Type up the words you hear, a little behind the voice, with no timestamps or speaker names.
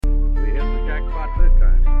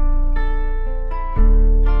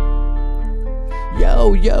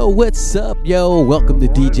Yo, what's up, yo? Welcome to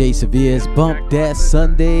DJ Severe's Bump That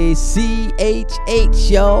Sunday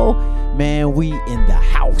CHH, yo. Man, we in the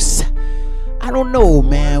house. I don't know,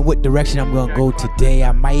 man, what direction I'm gonna go today.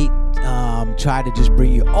 I might try to just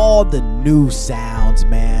bring you all the new sounds,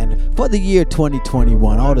 man, for the year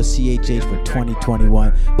 2021, all the CHH for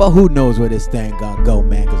 2021. But who knows where this thing gonna go,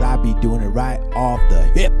 man, because I'll be doing it right off the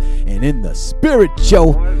hip and in the spirit,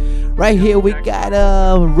 yo. Right here we got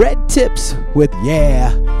Red Tips with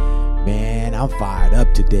Yeah. Man, I'm fired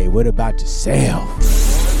up today. What about yourself?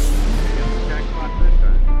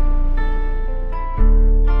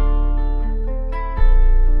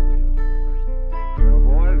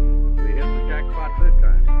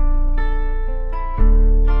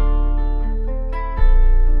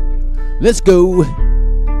 Let's go.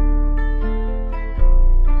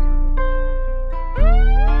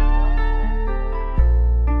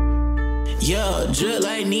 Yeah, drip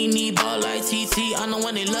like Nene, ball like TT. I'm the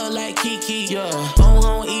one they love like Kiki. Yeah,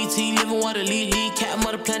 home ET, living water lead, cat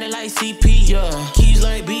mother planet like CP. Yeah, keys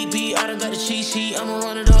like BB, I done got the cheat sheet. I'ma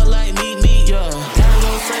run it up like me. Yeah, down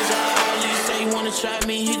low fresh out. Say you wanna try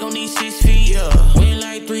me, he gon' need 6 feet. Yeah, win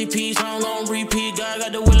like 3 P's, I don't gon' repeat. God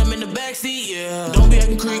got the wheel, I'm in the backseat. Yeah, don't be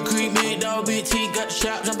acting creep, big dog, big T, got the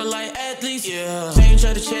shop jumping like athletes. Yeah, ain't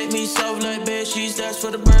try to check me, soft like bed sheets. That's for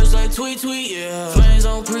the birds like tweet. Yeah, flames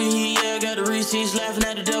on preheat. Yeah, got the receipts, laughing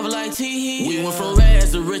at the devil like T. We went from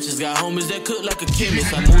rags to riches, got homies that cook like a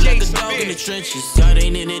chemist. I move like a dog in the trenches. God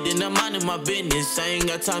ain't in it, then I'm minding my business. I ain't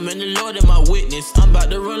got time, and the Lord in my witness. I'm about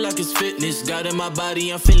to run like it's fitness. God in my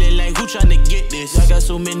body, I'm feeling like who tryna get this? I got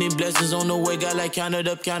so many blessings on the way, got like count it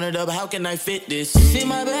up. How can I fit this? See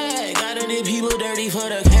my bag, gotta did people dirty for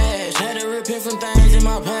the cash. Had to repent from things in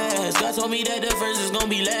my past. God told me that the first is gonna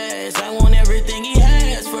be last. I want everything he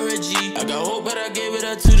has for a G. I got hope, but I gave it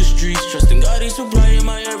up to the streets. Trusting God, he's supplying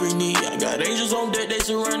my every need. I got angels on deck, they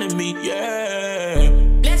surrounding me, yeah.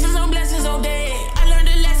 Blessings on deck. I learned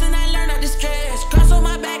a lesson, I learned not to stress. Cross on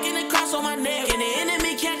my back and a cross on my neck. And the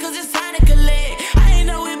enemy can't, cause it's time to collect. I ain't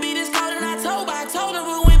know it'd be this cold, and I told him,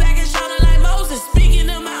 but went back and showed him like Moses. Speaking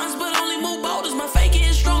the mountains, but only move boulders. My faith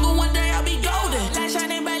getting stronger, one day I'll be golden. Light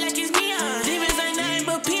shining bright like it's neon. Demons ain't nothing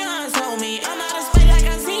but peons, homie. I'm out of space like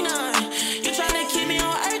I'm Xenon. You tryna keep me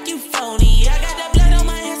on earth, you phony. I got that blood on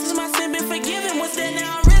my hands, since my sin been forgiven. What's that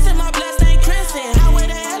now? I'm risen, my blood stained crimson. Highway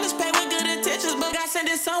to hell is paid with good intentions, but God sent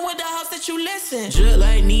his son with the house that you listen. Drip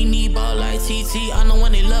like Nene, ball like TT. I'm the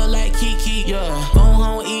one they love like Kiki. Yeah,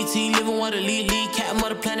 home ET, living water lead, cat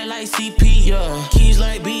mother planet like CP. Yeah, keys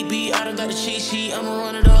like BB, I done got the cheat sheet. I'ma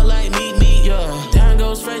run it up like me. Yeah, down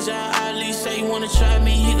goes fresh out. Ali say you wanna try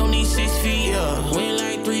me, he gon' need 6 feet. Yeah, win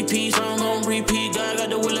like 3 P's, I don't gon' repeat. God got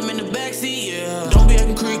the wheel, I'm in the backseat. Yeah, don't be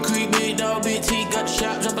acting creep, big dog, big T, got the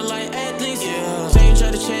shop jumping like athletes. Yeah, say you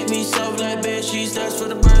try to check me, soft like bed sheets. That's for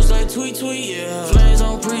the birds like tweet. Yeah, flames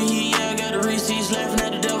on preheat. Yeah, I got the receipts, laughing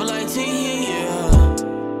at the devil like T. Yeah.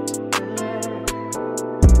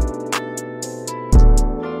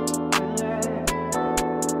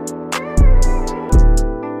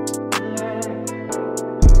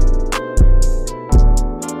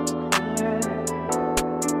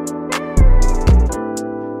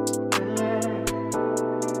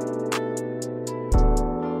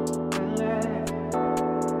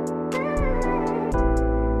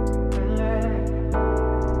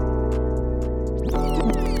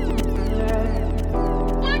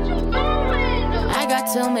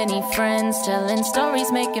 Too many friends telling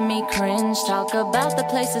stories making me cringe. Talk about the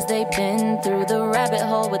places they've been through, the rabbit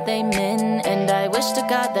hole with they men. And I wish to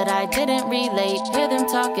God that I didn't relate. Hear them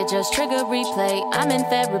talk, it just trigger replay. I'm in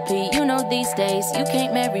therapy, you know these days. You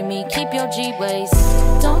can't marry me, keep your G-ways.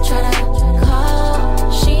 Don't try to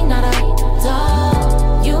call, she not a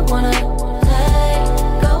doll. You wanna play,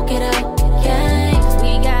 go get a game. 'Cause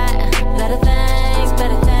we got better things,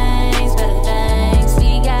 better things, better things.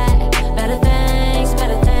 We got better things,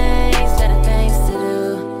 better things to do.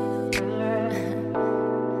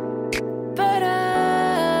 Better.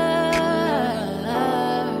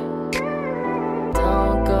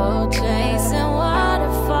 Don't go chasing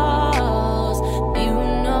waterfalls. You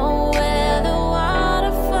know where the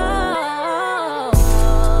waterfalls.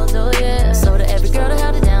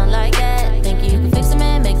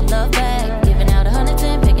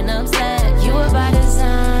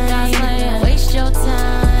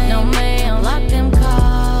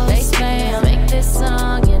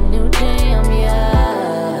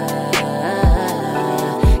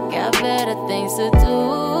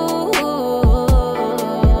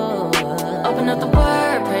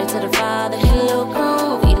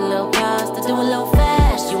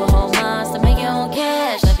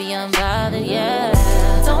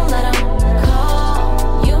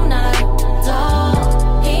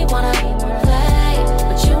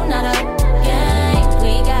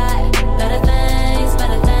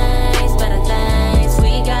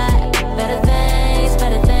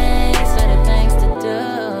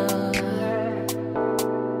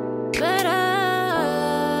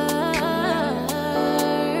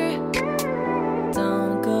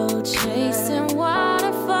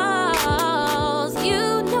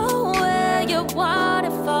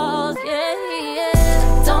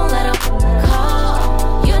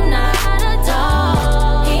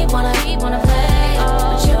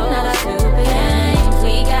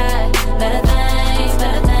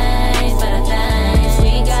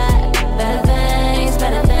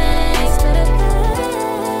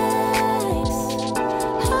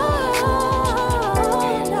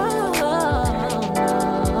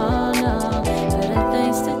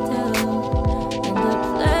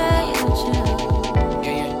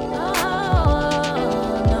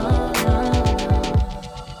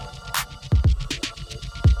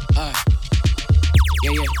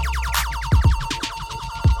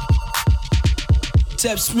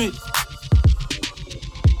 Tap Smith.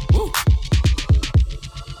 Woo.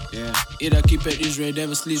 Yeah, Ida keep at Israel,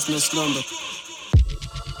 never sleeps, no slumber.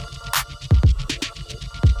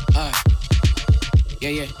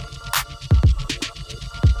 Yeah.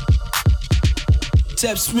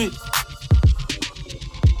 Tap Smith.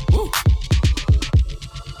 Woo.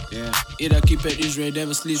 Yeah, Ida keep at Israel,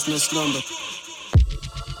 never sleeps, no slumber.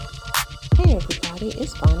 Hey everybody,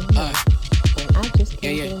 it's Bonnie Hill, and I just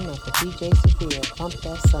can't get enough of DJ Severe Bump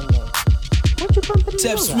That Sunday. What you bumping in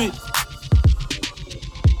Tap Smith.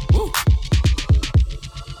 Woo.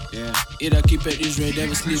 Yeah, Ida keep at Israel,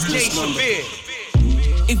 never sleeps, no slumber.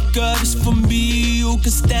 If God is for me, who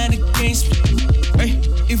can stand against me? Hey,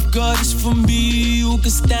 if God is for me, who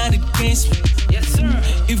can stand against me? Yes, sir.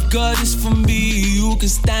 If God is for me, who can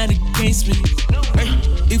stand against me? Hey,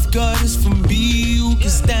 if God is for me, who can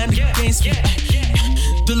stand against me?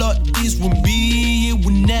 The Lord is with me, He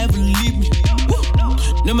will never leave me.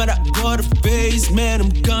 No matter what I face, man, I'm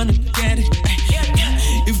gonna get it.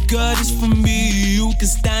 If God is for me, who can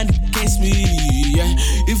stand against me?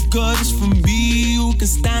 If God is for me, who can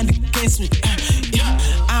stand against me?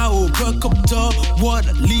 I will work up to what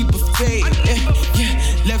a leap of faith.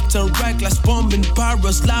 Left and right, glass bombing,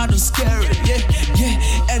 pyros, loud and scary.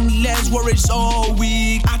 Endless worries all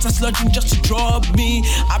week. I just lurking just to drop me.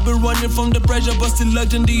 I've been running from the pressure, but still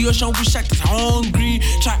locked in the ocean. Wish I was hungry.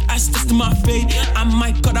 Try ice test my fate. I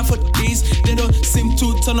might cut out for days. They don't seem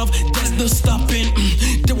to turn off. There's no stopping.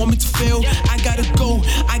 They want me to fail. I gotta go.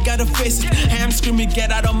 I gotta face it. I'm screaming,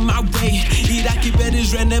 get out of my way. I keep at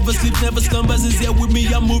Israel, never sleep, never slumbers. Is here with me.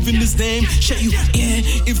 I'm moving His name. Show you,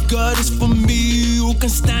 if God is for me, who can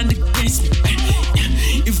stand against me?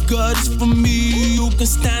 If God is for me, who can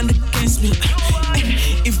stand against me?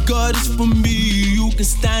 If God is for me, who can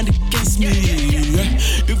stand against me?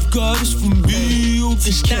 If God is for me, who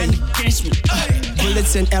can stand against me?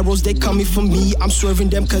 Bullets and arrows, they coming for me. I'm swerving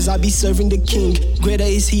them cause I be serving the King. Greater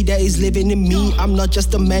is He that is living in me. I'm not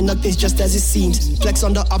just a man, nothing's just as it seems. Flex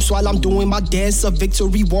on the ups while I'm doing my dance. A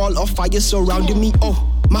victory wall of fire surrounding me. Oh,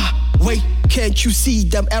 my way, can't you see?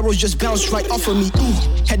 Them arrows just bounce right off of me.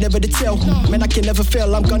 Had never to tell, man, I can never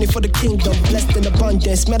fail. I'm gunning for the kingdom, blessed in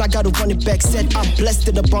abundance. Man, I gotta run it back, said I'm blessed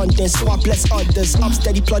in abundance, so I bless others. I'm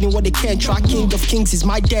steady plotting what they can try. King of kings is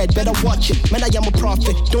my dad, better watch it. Man, I am a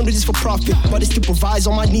prophet, don't do this for profit, but it still provides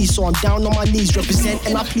on my knees, so I'm down on my knees. Represent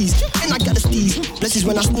and I please, and I gotta sneeze. Blessings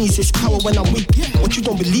when I sneeze, it's power when I'm weak. What you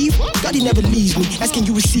don't believe, God, He never leaves me. Asking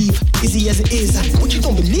you receive, easy as it is. What you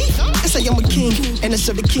don't believe, yes, I am a king, and I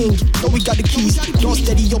serve the king. Though we got the keys, don't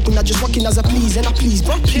steady open, I just walking as I please, and I please,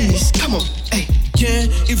 bro, please, come on, hey. Yeah,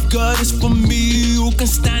 if God is for me, who can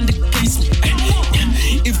stand against me?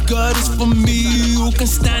 If God is for me, who can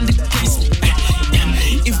stand against me?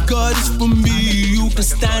 If God is for me, who can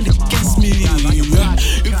stand against me?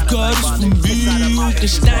 If God is for me, who can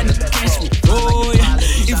stand against me? Oh yeah,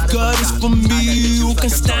 if God is for me, who can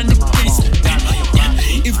stand against me?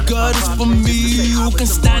 If God is for me, who can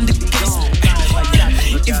stand against me?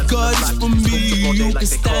 If God is for me, who can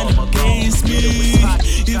stand against me?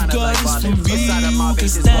 If God is for me, who can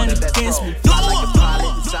stand against me?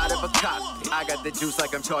 I got the juice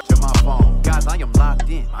like I'm charging my phone. Guys, I am locked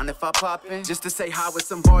in. Mind if I pop in? Just to say hi with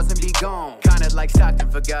some bars and be gone. Kinda like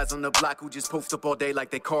Stockton for guys on the block who just post up all day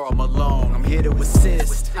like they Karl Malone. I'm here to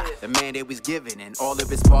assist the mandate was given, and all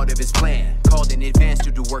of it's part of His plan. Called in advance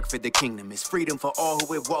to do work for the kingdom. It's freedom for all who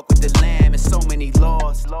would walk with the Lamb. And so many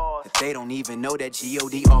laws that they don't even know that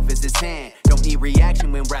God offers His hand. Don't need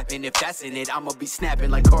reaction when rapping. If that's in it, I'ma be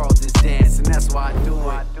snapping like Carlton's dance. And that's why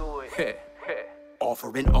I do it.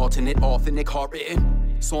 Offering alternate, authentic, hard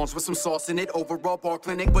written songs with some sauce in it. Overall bar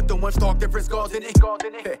clinic, but the one stark different scars in it.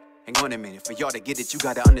 Hang on a minute, for y'all to get it, you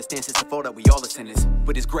gotta understand since the fall that we all are sinners.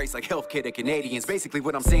 With His grace like healthcare to Canadians. Basically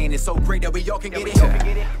what I'm saying is so great that we all can get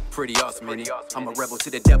it. Pretty awesome, innit? I'm a rebel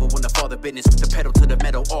to the devil on the father business. With the pedal to the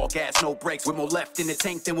metal, all gas, no brakes. With more left in the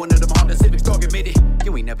tank than one of them Honda Civics, dog admitted.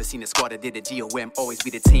 You ain't never seen a squad that did a GOM, always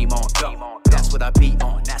be the team on go. That's what I be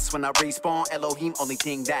on, that's when I respawn. Elohim, only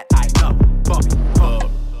thing that I know.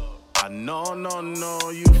 I know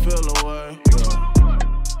you feel away, yeah.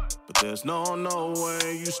 But there's no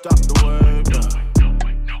way you stop the wave, yeah.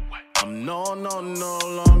 I'm no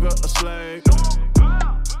longer a slave,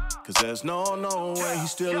 cause there's no way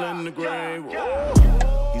he's still in the grave.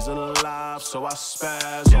 He's alive, so I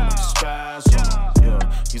spaz on him,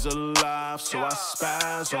 yeah. He's alive, so I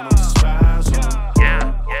spaz on him,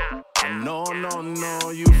 yeah. I know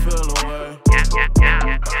you feel away,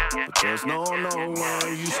 but there's no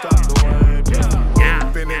way you stop the wave, yeah.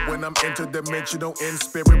 Infinite when when I'm interdimensional. In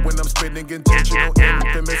spirit when I'm spitting intentional.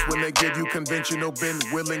 Infamous when they give you conventional. Been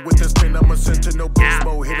willing with this pen, I'm a sentinel. Beast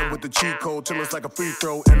mode, hit him with the cheat code till it's like a free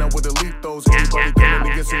throw. And I would elite those. Anybody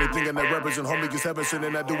coming against anything and that represent homie is heaven sent,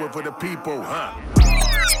 and I do it for the people, huh?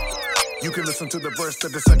 You can listen to the verse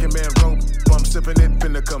that the second man wrote. Bum sipping it,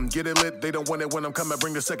 finna come get it lit. They don't want it when I'm coming,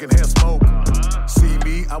 bring the second hand smoke. See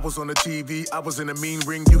me, I was on the TV, I was in a mean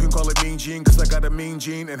ring. You can call it mean gene, cause I got a mean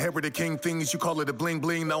gene. Inherited king things, you call it a bling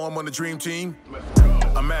bling. Now I'm on the dream team.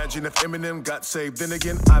 Imagine if Eminem got saved. Then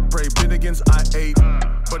again, I pray. Then again, I ate.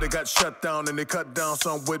 But it got shut down and they cut down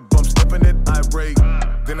some with bumps. Infinite, I rate.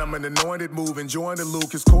 Then I'm an anointed move, enjoying the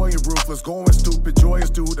Lucas, coy and ruthless, going stupid,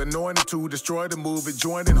 joyous dude, anointed to destroy the move,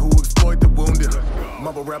 joining who exploit the wounded.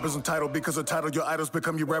 Mumble rappers entitled because of title, your idols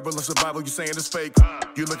become your rebel and survival. You saying it's fake.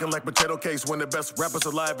 You looking like potato case when the best rappers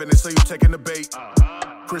alive and they say you taking the bait.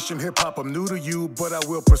 Christian hip hop, I'm new to you, but I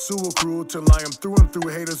will pursue a crew till I am through and through.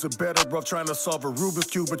 Haters are better off trying to solve a Rubik's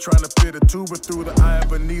Cube, but trying to fit a tuba through the eye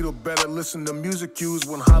of a needle. Better listen to music cues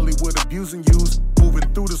when Hollywood abusing yous.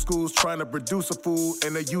 Moving through the schools, trying to produce a fool,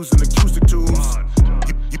 and they're using acoustic tools.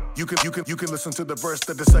 You can listen to the verse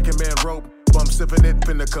that the second man wrote. Bum sipping it,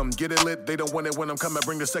 finna come get it lit. They don't want it when I'm coming,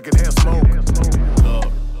 bring the second hand smoke.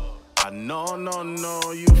 Look, I know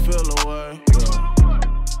you feel away, yeah.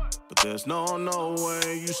 But there's no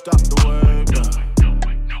way you stop the wave,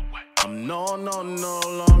 yeah. I'm no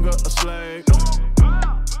longer a slave,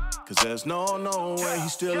 cause there's no way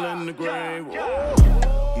he's still in the grave.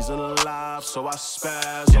 He's alive, so I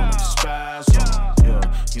spaz on him,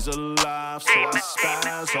 yeah. He's alive, so I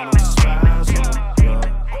spaz on him, yeah.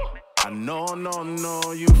 I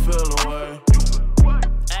know you feel away.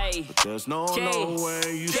 But there's no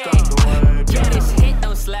way you stop the wave. Yeah, this hit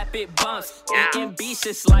don't slap it bumps. Eating beats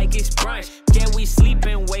just like it's brunch. Yeah, we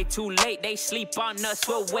sleeping way too late. They sleep on us,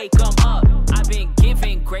 we'll wake them up. I've been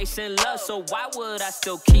giving grace and love, so why would I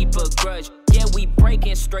still keep a grudge? Yeah, we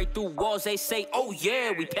breaking straight through walls. They say, oh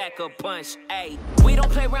yeah, we pack a punch. Ayy, we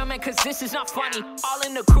don't play around, man, cause this is not funny. All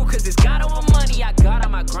in the crew, cause it's God over money. I got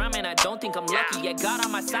on my grind, man, I don't think I'm lucky. Yeah, God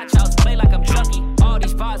on my side, child's play like I'm Chucky. All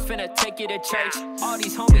these bars finna take you to church. All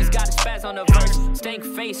these homies got a spaz on the verse. Stank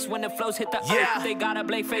face when the flows hit the earth. They got a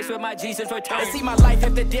blade face with my Jesus return. They see my life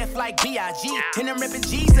after death like B.I.G. And I'm ripping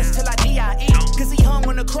Jesus till I D.I.E. Cause he hung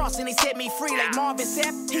on the cross and he set me free like Marvin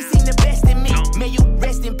Sapp. He seen the best in me. May you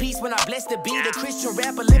rest in peace when I bless to be the Christian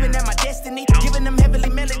rapper living at my destiny. Giving them heavenly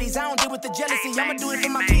melodies, I don't deal with the jealousy. I'ma do it for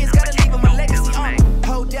my kids, gotta leave them a legacy.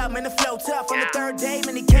 Hold up, man, the flow tough. On the third day,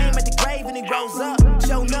 man, he came at the grave and he rose up.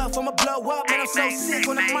 Show enough, I'ma blow up. Man, I'm so sick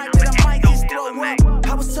on the mic that I might just throw up.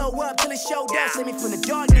 I was so up till it showed up. Sent me from the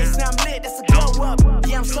darkness, now I'm lit, that's a glow up.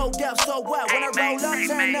 Yeah, I'm sold up, so what? When I roll up,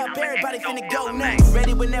 turn up, everybody finna go nuts.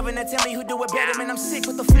 Ready whenever, now tell me who do it better. Man, I'm sick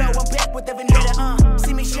with the flow, I'm back with the vendetta,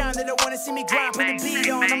 See me shine, they don't wanna see me grind. Put the beat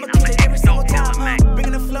on, I'ma kill it every single time,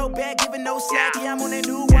 Bringing the flow back, giving no slack. Yeah, I'm on that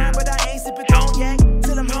new wine, but I ain't sipping cognac.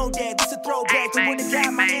 Till I'm hold that, this a throwback. The one that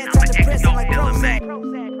got my antidepressant like Prozac.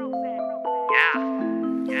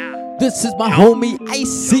 This is my homie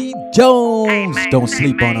Icy Jones. Don't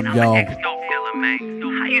sleep on him, y'all. I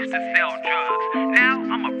used to sell drugs. Now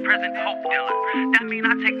I'm a present hope dealer. That mean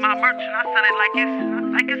I take my merch and I sell it like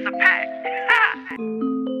it's a pack.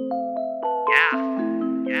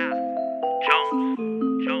 Yeah. Jones.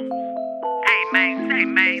 Hey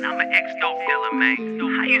man, I'm an ex-dope dealer, man.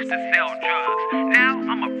 I used to sell drugs. Now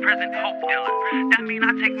I'm a present hope dealer. That mean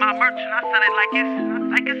I take my merch and I sell it like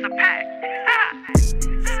it's a pack.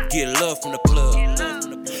 Get love from the plug.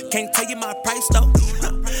 Can't tell you my price though.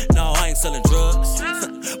 No, I ain't selling drugs.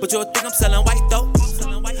 But you'll think I'm selling white though.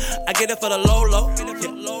 I get it for the low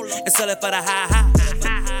and sell it for the high.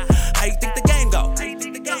 How you think the game go?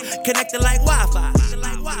 Connected like Wi-Fi.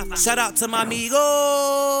 Shout out to my amigo.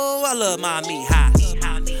 I love my amiga.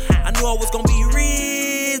 I knew I was gonna be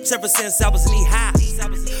rich ever since I was knee high.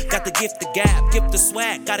 Got the gift, the gap, gift the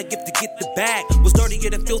swag, got a gift to get the bag. Was dirtier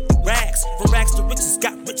than filthy rags. From rags to riches,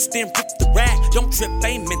 got rich, then ripped the rag. Don't trip,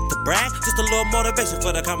 ain't meant to brag. Just a little motivation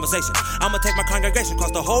for the conversation. I'ma take my congregation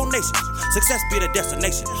across the whole nation. Success be the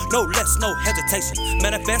destination. No less, no hesitation.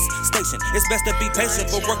 Manifestation. It's best to be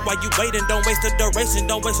patient, but work while you waiting. Don't waste the duration.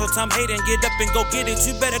 Don't waste your time hating. Get up and go get it.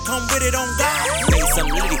 You better come with it on God. Made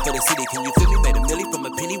some litty for the city. Can you feel me? Made a milli from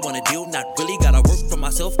a penny. Want a deal? Not really. Gotta work for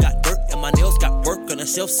myself. Got dirt and my nails. Got work on the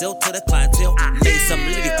shelf. Sell to the clientele. Made some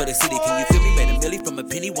litty for the city. Can you feel me? Made a milli from a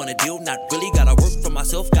penny. Want a deal? Not really. Gotta work for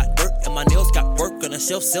myself. Got dirt and my nails. Got work on the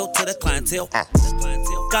shelf. Sell to the clientele.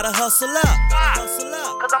 Gotta hustle up.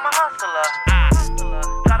 Cause I'm a hustler.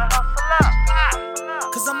 Gotta hustle up.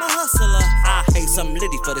 Cause I'm a hustler. I hate some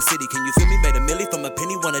litty for the city. Can you feel me? Made a milli from a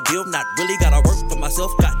penny. want a deal, not really. Gotta work for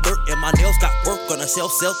myself, got dirt in my nails, got work on a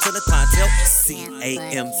shelf, sell to the clientele.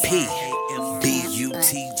 C-A-M-P,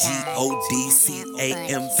 B-U-T-G-O-D,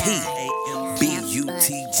 C-A-M-P,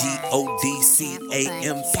 B-U-T-G-O-D,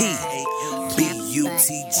 C-A-M-P,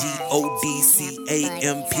 B-U-T-G-O-D,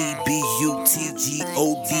 C-A-M-P,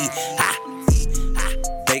 B-U-T-G-O-D, ha!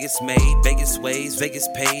 Vegas made, Vegas ways, Vegas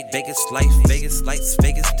paid, Vegas life, Vegas lights,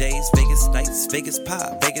 Vegas days, Vegas nights, Vegas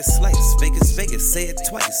pop, Vegas slice, Vegas, Vegas, say it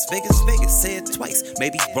twice, Vegas, Vegas, say it twice.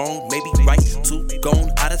 Maybe wrong, maybe right, two gone,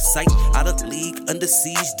 out of sight, out of league, under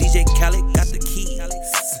siege, DJ Khaled got the keys.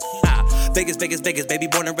 Vegas, Vegas, Vegas, baby,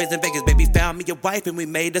 born and raised in Vegas, baby, found me a wife and we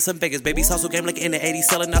made us some Vegas, baby, hustle game like in the 80s,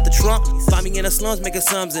 selling out the trunk, find me in the slums, making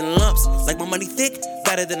sums and lumps, like my money thick,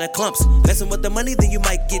 fatter than the clumps, messing with the money, then you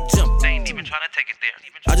might get jumped. They ain't even trying to take it there.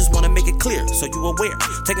 I just wanna make it clear, so you aware,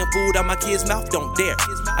 taking food out my kid's mouth, don't dare,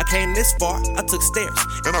 I came this far, I took stairs,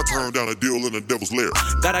 and I turned down a deal in the devil's lair.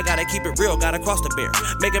 Gotta keep it real, gotta cross the bear,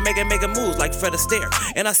 making moves like Fred Astaire,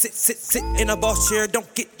 and I sit in a boss chair, don't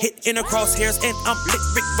get hit in the crosshairs, and I'm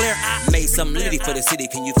Ric Flair. I made some litty for the city,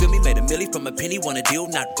 can you feel me? Made a milli from a penny, want a deal,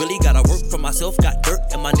 not really. Gotta work for myself, got dirt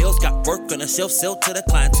in my nails, got work on a shelf, sell to the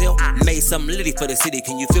clientele. Made some litty for the city,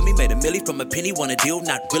 can you feel me? Made a milli from a penny, want a deal,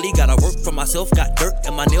 not really. Gotta work for myself, got dirt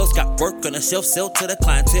in my nails, got work on a shelf, sell to the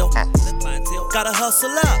clientele. Gotta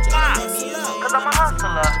hustle up, cause I'm a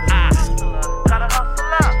hustler. Gotta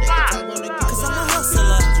hustle up, cause I'm a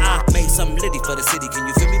hustler. Made some litty for the city, can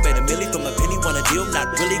you feel me? Made a milli from a penny, want a deal, not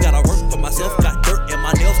really. Gotta work for myself, got dirt in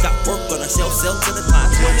my nails, got work on a shelf, sell to the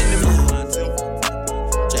clientele.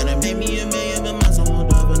 Tryna make me a million, but my son won't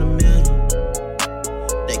die for a million.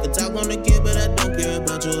 They can talk on the kid, but I don't care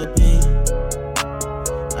about your opinion.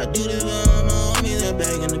 I do this for all my homies that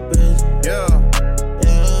back in the prison. Yeah.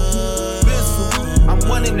 I'm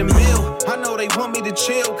one in the mill. I know they want me to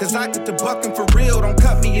chill, cause I get the buckin' for real. Don't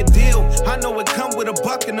cut me a deal. I know it come with a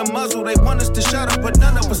buck and a muzzle. They want us to shut up, but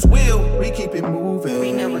none of us will. We keep it moving.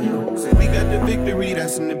 We never lose. We got the victory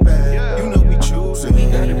that's in the bag. You know we choosing. We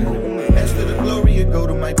got it moving. As to the glory, it go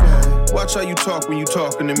to my dad. Watch how you talk when you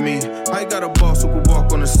talking to me. I got a boss who could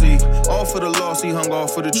walk on the sea. All for the loss, he hung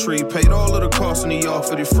off for the tree. Paid all of the costs and he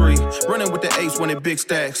offered it free. Running with the ace when it big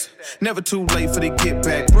stacks. Never too late for the get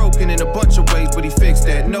back. Broken in a bunch of ways, but he fixed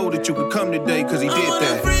that. Know that you could come today, cause he did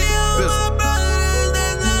that. Listen.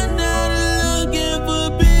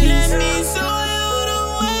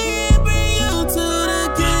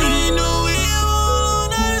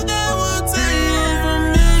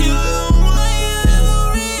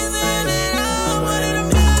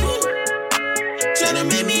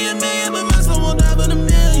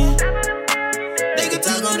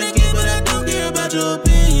 Your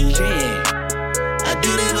opinion. I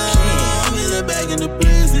do this for homies that back in the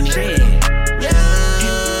prison.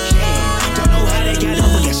 Don't know how they got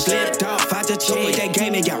up and get slipped off. I just told that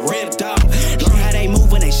game and got ripped off. Learn how they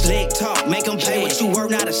move when they slick talk. Make them pay what you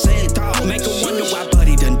worth, not a cent off. Make them wonder why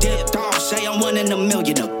buddy done dipped off. Say I'm one in a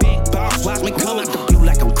million, a big boss. Watch me come out the blue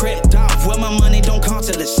like I'm cripped off. Well, my money don't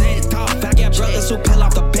cost till it's sent off. I got brothers who pull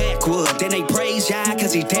off the backwood. Then they praise y'all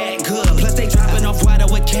cause he that good. Plus they dropping off water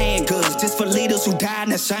with canned goods. This for leaders who died in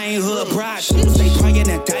the same hood. Broad shoes, they praying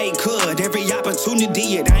that they could. Every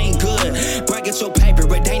opportunity, it ain't good. Bracket your paper,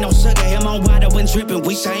 it ain't no sugar. Him on water when dripping,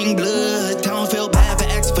 we same blood. Don't feel bad for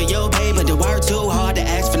asking for your pay, but the work too hard to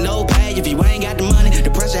ask for no pay. If you ain't got the money,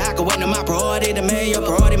 the pressure I can wait on my priority. The man, your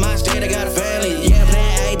priority, my state, I got a family. Yeah,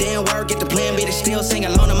 plan A didn't work, get the plan B to still sing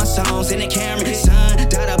along to my songs in the camera. Son,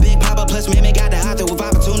 died a big papa plus Mimi got the author with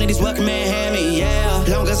opportunities, what can man hand me? Yeah,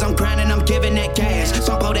 long as I'm grinding, I'm giving that gas.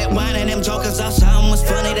 So pour that wine and them jokers out, something was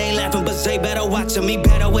funny, they laughing, but they better watch me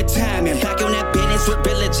better with time. And back on that business with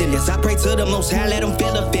religion. As I pray to the most high, let them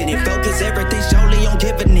feel offended. Focus everything solely on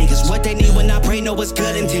giving niggas what they need when I pray, know it's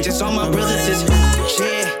good intentions. All my brothers is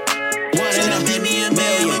shit. One in a million.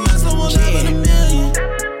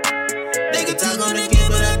 They can talk on the kid,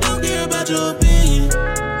 but I don't care about your opinion.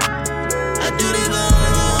 I do this for all my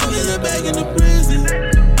homies that back in the prison.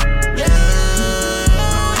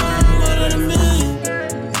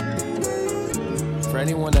 For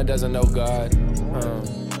anyone that doesn't know God,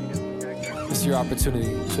 it's your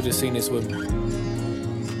opportunity. Should have seen this with me.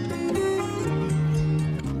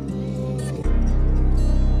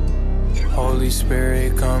 Holy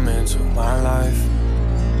Spirit, come into my life.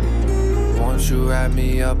 Won't you wrap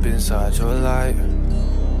me up inside your light?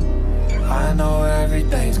 I know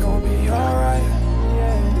everything's gonna be alright.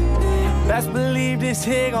 Best believe this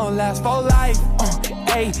here gon' last for life.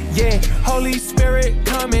 Hey, yeah, Holy Spirit,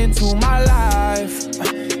 come into my life.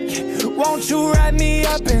 Won't you wrap me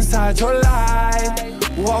up inside your light?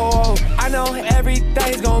 Whoa, I know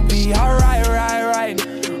everything's gonna be alright, right.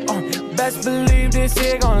 Best believe this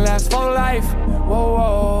here gon' last for life. Whoa,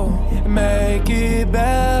 whoa, make it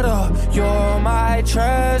better. You're my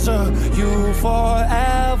treasure, you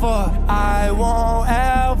forever. I won't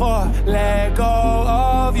ever let go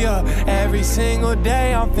of you. Every single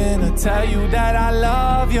day I'm finna tell you that I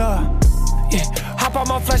love you. Yeah, hop out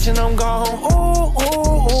my flesh and I'm gone. Ooh,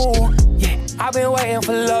 ooh, ooh. Yeah, I've been waiting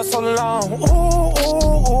for love so long. Ooh,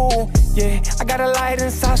 ooh, ooh. Yeah, I got a light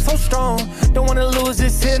inside so strong. Don't wanna lose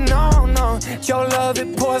this here, no, no. Your love,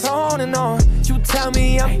 it pours on and on. You tell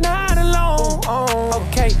me I'm not alone.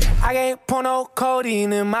 Okay, I can't pour no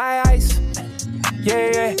codeine in my eyes.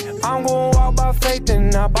 Yeah, yeah, I'm gonna walk by faith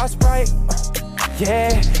and not by Sprite.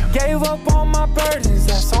 Yeah, gave up all my burdens,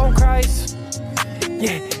 that's on Christ.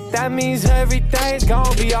 Yeah, that means everything's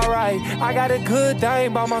gonna be alright. I got a good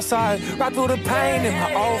thing by my side. Right through the pain in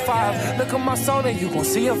my 05. Look at my soul and you gon'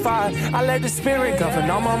 see a fire. I let the spirit govern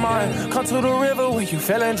on my mind. Come to the river when you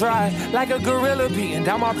feeling dry. Like a gorilla beating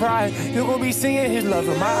down my pride. You gon' be seeing his love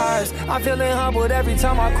in my eyes. I'm feeling humbled every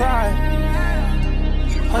time I cry.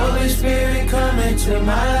 Holy Spirit, come into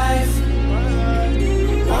my life.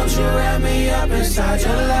 Won't you wrap me up inside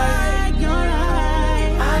your light?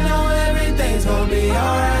 I know everything's gonna be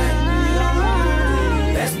alright.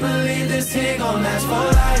 Best believe this here gon' last for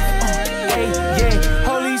life. Hey, yeah,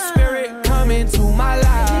 Holy Spirit, come into my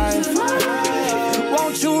life.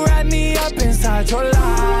 Won't you wrap me up inside your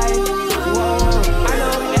light? Whoa, I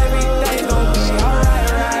know everything's gonna be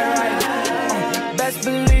alright, right. Best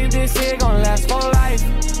believe this here gon' last for life.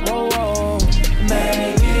 Whoa, whoa,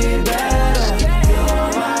 make it better.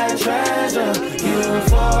 You're my treasure, you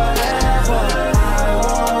forever.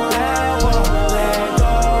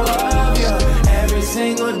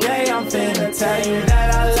 Single day I'm finna tell you that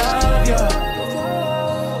I love you.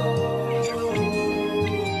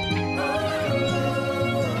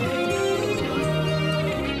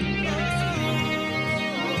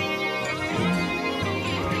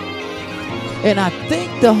 And I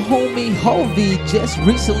think the homie Hovey just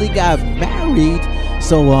recently got married,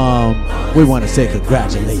 so we want to say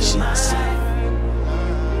congratulations.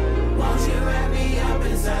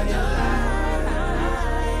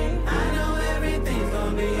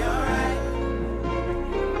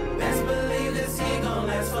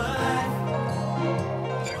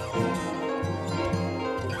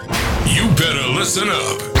 Listen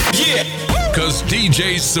up. Yeah. Cause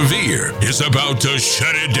DJ Severe is about to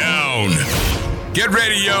shut it down. Get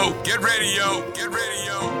ready, yo. Get ready, yo. Get ready,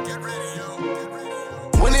 yo. Get ready, yo.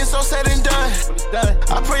 When it's all said and done,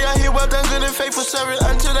 I pray I hear well done, good and faithful servant.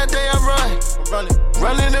 Until that day I run.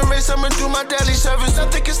 Running the race, I'ma do my daily service.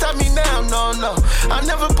 Nothing can stop me now, no, no. I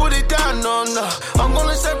never put it down, no, no. I'm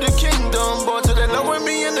gonna serve the kingdom, boy, till they lower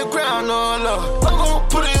me in the ground, no, no. I'm gonna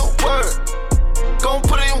put in work. Gonna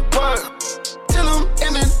put in work. Till I'm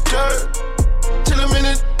in the dirt, till I'm in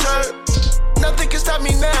the dirt. Nothing can stop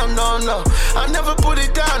me now, no, no. I never put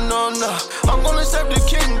it down, no, no. I'm gonna serve the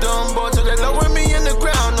kingdom, boy, till they lower me in the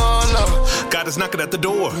ground, no, no. God is knocking at the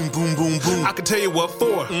door. Boom, boom, boom, boom. I can tell you what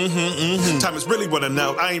for. Time is really running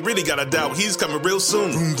out. I ain't really got a doubt. He's coming real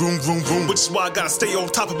soon. Boom, boom, boom, boom. Which is why I gotta stay on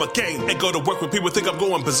top of my game and go to work when people think I'm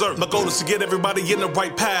going berserk. My goal is to get everybody in the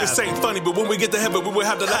right path. This ain't funny, but when we get to heaven, we will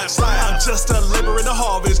have the last laugh. I'm just a labor in the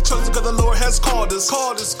harvest, chosen because the Lord has called us.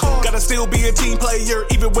 Gotta still be a team player,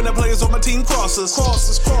 even when the players on my team crosses.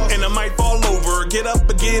 And I might fall over, get up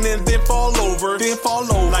again and then fall over.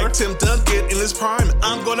 Like Tim Duncan in his prime,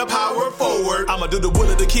 I'm gonna power forward. I'ma do the will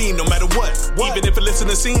of the king no matter what. Even if it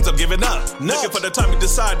listening seems I'm giving up. Looking for the time you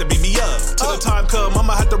decide to beat me up. Till the time come,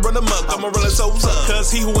 I'ma have to run amok. I'ma run the souls up.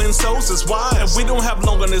 Cause he who wins souls is wise. And we don't have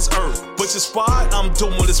long on this earth, which is why I'm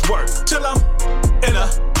doing this work till I'm in the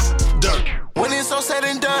dirt. When it's all said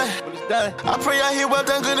and done, I pray I hear well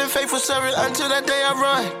done, good and faithful servant. Until that day I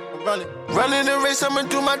run. Running the race, I'ma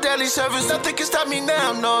do my daily service. Nothing can stop me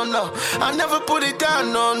now, no, no. I never put it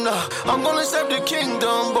down, no, no. I'm gonna serve the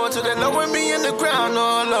kingdom, boy, till they lower me in the ground,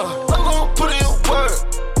 no, no. I'm gonna put in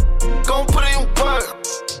work, gonna put in work.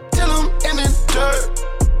 Till I'm in the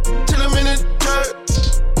dirt, till I'm in the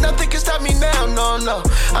dirt. Nothing can stop me now, no, no.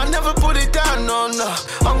 I never put it down, no, no.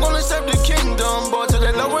 I'm gonna serve the kingdom, boy, till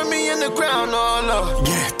they lower me in the ground, no, no.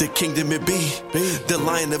 Yeah, the kingdom it be the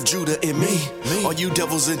Lion of Judah in me. All you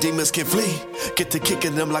devils and demons can flee. Get to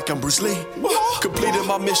kicking them like I'm Bruce Lee. Completed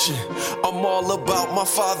my mission. I'm all about my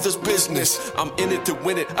father's business. I'm in it to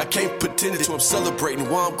win it. I can't pretend it. So I'm celebrating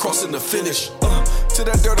while I'm crossing the finish. Till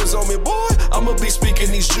that dirt is on me, boy, I'ma be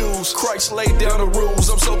speaking these Jews. Christ laid down the rules,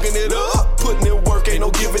 I'm soaking it up. Putting in work, ain't no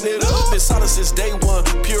giving it up. Been solid since day one,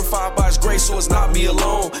 purified by his grace, so it's not me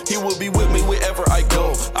alone. He will be with me wherever I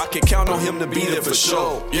go. I can count on him to be there for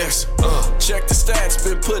sure. Yes, check the stats,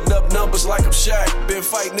 been putting up numbers like I'm Shaq. Been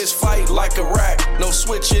fighting this fight like a rack. No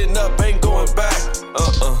switching up, ain't going back.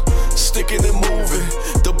 Sticking and moving.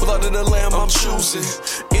 The blood of the lamb I'm choosing.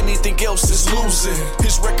 Anything else is losing.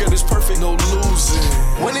 His record is perfect, no losing.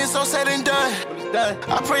 When it's all said and done,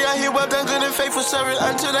 I pray I hear well done, good and faithful servant.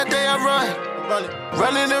 Until that day I run.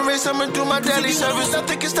 Running the race, I'ma do my daily service.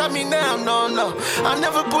 Nothing can stop me now, no. I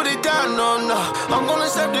never put it down, no. I'm gonna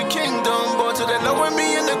serve the kingdom, boy, till they lower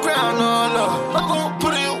me in the ground, no. I'm gonna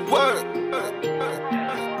put in work.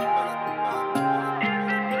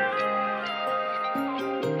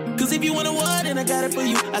 Cause if you want a war, then I got it for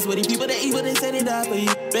you. I swear these people that evil, they say they die for you.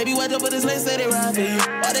 Baby, watch out for this lace, say they ride for you.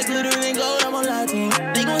 All that glitter and gold, I'm gonna lie to you.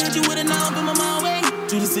 They gon' hit you with a knife in my way.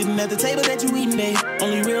 Judas sitting at the table that you eating, babe.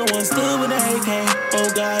 Only real one stood when the hate came. Oh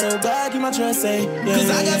God, keep my trust safe. Yeah, cause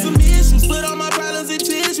I got some issues, put all my problems in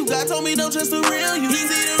tissue. God told me don't trust the real you. He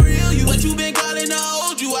see the real you. What you been calling to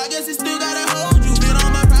hold you? I guess it still gotta hold you. Been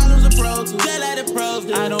all my problems a pro too. Just like the pros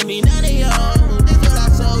do. I don't need none of y'all.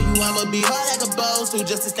 I'ma be hard like a boss too,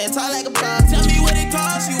 just to stand tall like a boss. Tell me what it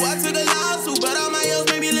cost you, I took a lawsuit, but all my else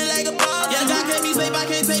made me look like a boss. Yeah, God kept me safe, I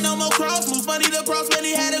can't take no more cross moves. Funny the cross when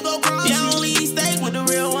he had to go cross. Yeah, I only eat steak with the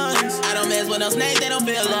real ones. I don't mess with no snakes, they don't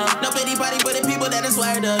feel love. No pity party for the people that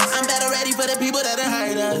inspired us. I'm better ready for the people that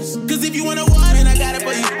hired us. Cause if you want a war, then I got it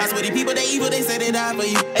for you. I swear these people, they evil, they say they die for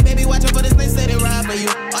you. Hey baby, watch out for this, they say they ride for you.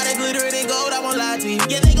 All that glitter and gold, I won't lie to you.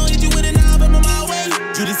 Yeah, they gon' hit you with a knife from my way.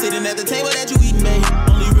 Judas sitting at the table that you eating, babe.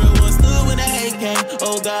 Only real ones stood when the hate came.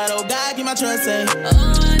 Oh God, keep my trust safe.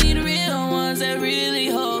 Oh, I need real ones that really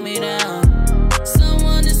hold me down.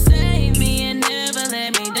 Someone to save me and never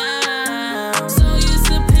let me down. So used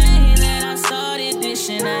to pain that I started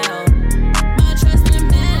dishing out. My trust been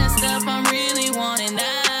messed up, I'm really wanting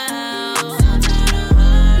out.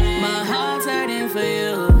 My heart's hurting for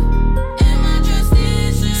you, and my trust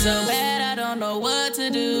is so bad I don't know what to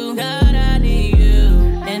do. God, I need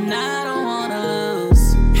you, and I don't wanna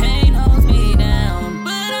lose. Pain holds me down,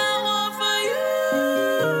 but I want for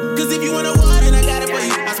you. Cause if you want a war, then I got it for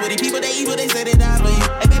you. I swear these people, they evil, they say they die for you.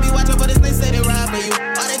 Hey baby, watch out for this, they say they ride for you.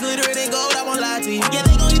 All that glitter and gold, I won't lie to you. Yeah,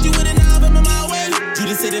 they gon' hit you with a knife in my way.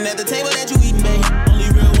 Judas sitting at the table that you eating, babe. Only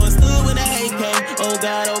real ones stood when the hate came. Oh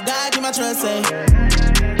God, keep my trust safe.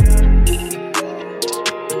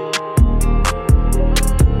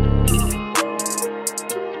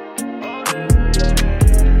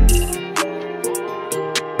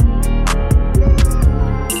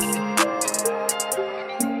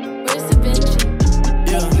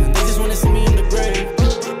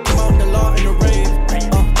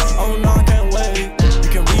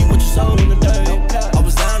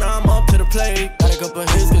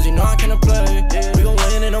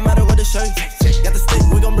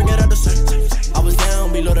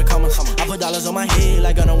 On my head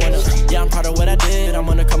like I don't wanna. Yeah, I'm proud of what I did, I'm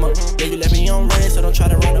gonna come up. Yeah, you let me on red, so don't try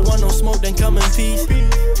to run. Don't want no smoke, then come in peace.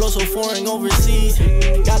 Flow so foreign overseas.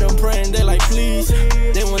 Got them praying, they like please.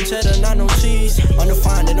 They want cheddar, not no cheese.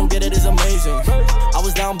 Undefined, they don't get it, it's amazing. I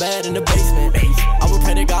was down bad in the basement. I would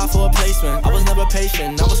pray to God for a placement. I was never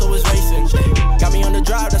patient, I was always racing. Got me on the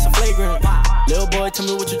drive, that's a flagrant. Little boy, tell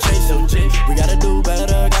me what you chasing. We gotta do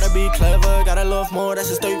better, gotta be clever. Gotta love more,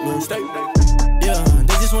 that's a statement. Yeah,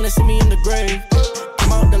 they just wanna see me in the grave.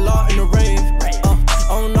 Come out the law in the rave.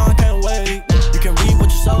 Oh no, I can't wait. You can read what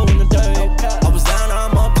you saw in the day. I was down, now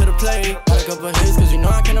I'm up to the plate. Got a couple hits, cause you know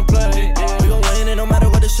I can't play. We gon' win it no matter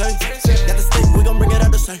what the shape. Got the stick, we gon' bring it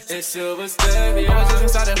out the safe. It's silver steady, I was just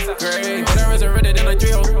inside the grave. When I resurrected in like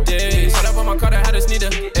 3 whole days. Shut up on my car, I had a sneaker.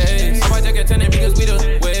 Ayy, so I take a tenant because we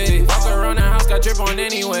the way. Walk around the house, got drip on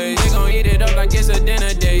anyway. They gon' eat it up like it's a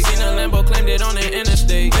dinner date. Seen a Lambo, claimed it on the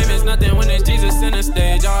interstate. Claim it's nothing when it's Jesus in the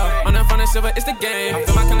stage. On the front of silver, it's the game. I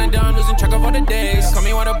feel my calendar, I'm losing track of all the days. Call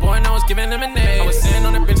me water boy, and I was giving lemonade. I was sitting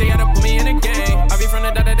on the bench, they had to put me in the game. I be from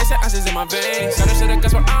the data, they said ices in my veins. Gotta shit the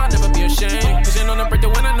gospel, I'll never be ashamed. Pushing on the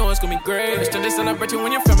breakthrough when I know it's gonna be great. It's still they celebrate you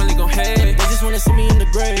when your family gon' hate. They just wanna see me in the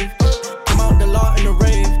grave. Come out the law in the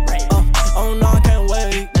rave. Oh no, I can't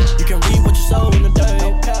wait. You can read what you saw in the day.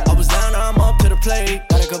 I was down, now I'm up to the plate.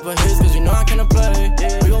 Got a couple hits, cause you know I can't play.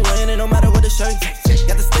 We gon' win it no matter what the shape.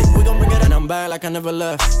 Got the stick, we gon' bring it, and I'm back like I never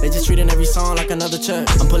left. They just treating every song like another check.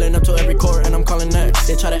 I'm pulling up to every court and I'm calling next.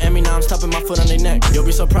 They try to end me, now I'm stopping my foot on their neck. You'll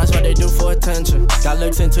be surprised what they do for attention. God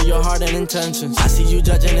looks into your heart and intentions. I see you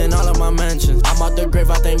judging in all of my mentions. I'm out the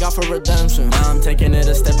grave, I thank God for redemption. Now I'm taking it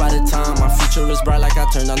a step at a time. My future is bright like I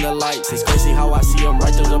turned on the lights. It's crazy how I see them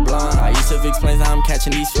right through the blind. I used to explain how I'm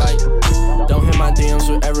catching these flights. Don't hit my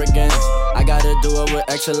DMs with arrogance. I gotta do it with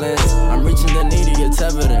excellence. I'm reaching the needy, it's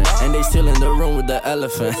evident. And they still in the room with the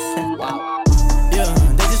elephant. Wow. Yeah,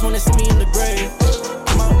 they just wanna see me in the grave.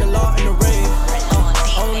 Come out the law in the rave.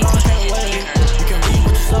 Oh no, I can't wait. You can read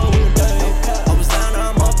what you saw in the day. I was down,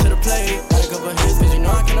 now I'm up to the plate. Got a couple hits, cause you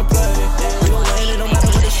know I can play. We gon' land it, no matter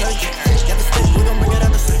what they say. Got the stick, we gon' bring it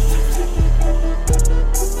out the same.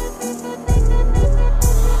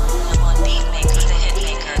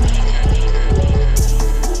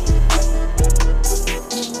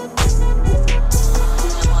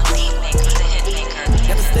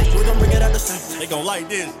 They gon' like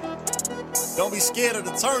this. Don't be scared of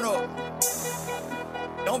the turn up.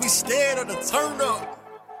 Don't be scared of the turn up.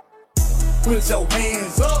 Put your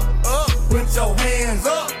hands up, up. Put your hands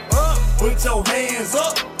up, up. Put your hands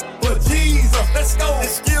up for Jesus. Let's go.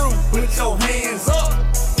 Excuse. Put your hands up.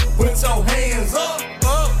 Put your hands up,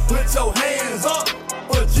 up. Put your hands up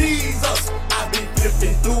for Jesus. I be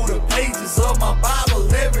flipping through the pages of my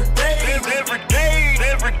Bible every day. Every day,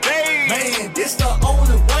 every day. Man, this the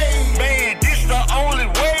only way. Man, this the only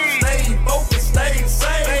way. Stay focused, stay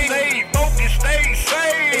safe. Stay focused, stay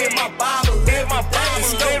safe. In my Bible,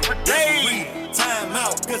 every day. Time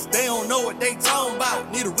out, cause they don't know what they talking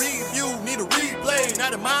about. Need a review, need a replay.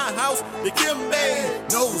 Not in my house, they kill me.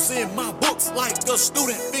 Notes in my books like a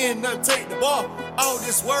student finna take the bar. All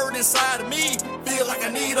this word inside of me, feel like I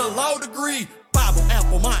need a law degree. Bible app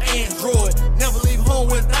on my Android, never leave home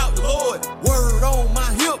without the Lord. Word on my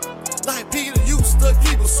hip, like Peter used to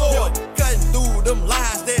keep a sword. Cutting through them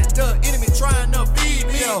lies that the enemy trying to feed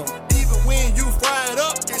me. Even when you fry it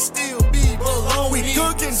up, it still be baloney. We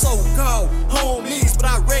cooking so-called homies, but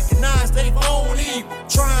I recognize they phony.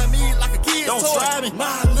 Trying me like a kid, don't try me.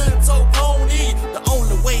 My little pony. The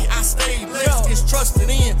only way I stay blessed is trusting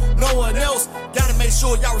in no one else. Gotta make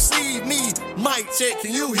sure y'all receive me. Mic check,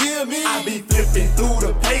 can you hear me? I be flipping through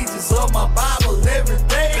the pages of my Bible every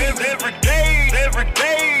day. Every day, every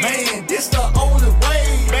day. Man, this the only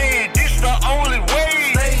way. Man, this the only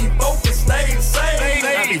way. Stay focused, stay safe.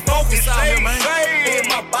 Stay focused, stay safe. In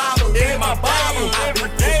my Bible, in my Bible. I be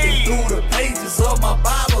flipping through the pages of my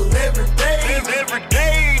Bible every day. Every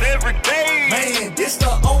day, every day. Man, this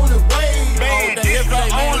the only way. Man, this the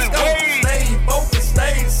only way. Stay focused,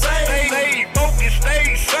 stay safe. Stay focused,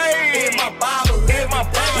 stay safe. In my Bible, in my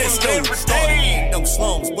Bible. Let's go. Started in them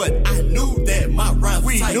slums, but I knew that my rhymes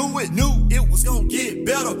was tight. Knew it was gonna get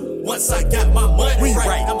better once I got my money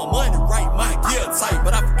right. Now my money right, my gear tight,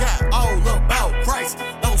 but I forgot all about Christ.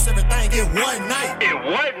 Lost everything in one night. In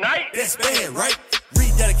one night? That's bad, right?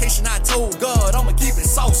 Rededication, I told God I'ma keep it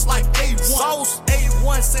sauce like A1. Sauce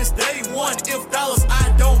A1 since day one. If dollars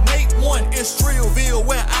I don't make one, it's Trillville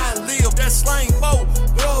where I live. That's slang for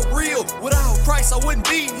the real. Without Christ, I wouldn't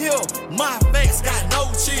be here. My facts got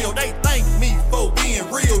no chill. They thank me for being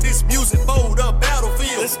real. This music for the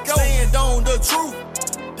battlefield. Let's go. Stand on the truth.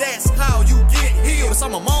 That's how you get healed. So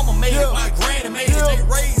my mama made it, my granny made it. They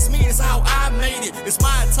raised me, it's how I made it. It's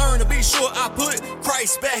my turn to be sure I put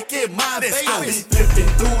Christ back in my baby. I be flipping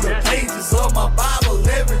through the pages of my Bible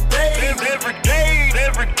every day. Every day,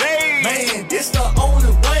 every day. Man, this the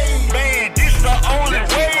only way. Man, this the only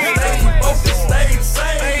way. Stay focused, stay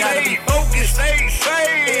safe. Gotta be focused, stay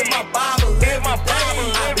safe. In my Bible, in my Bible.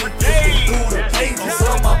 I be flipping through the pages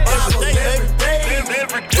of my Bible every day.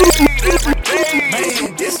 Every day, every day.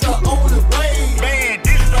 Man, this the only way. Man,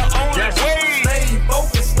 this the only way. Stay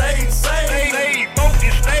focused, stay safe. Stay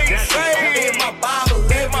focused, stay safe. In my Bible,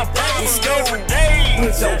 in my Bible. Let's go.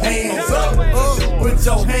 Put your hands up, put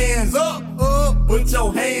your hands up, put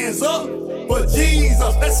your hands up for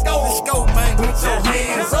Jesus. Let's go, man. Put your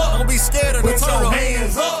hands up. Don't be scared of the turn up. Put your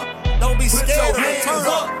hands up. Don't be scared of the turn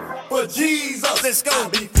up for Jesus. Let's go. I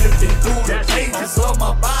be flipping through the pages of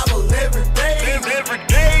my Bible every day. Every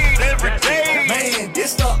day, every day. Man,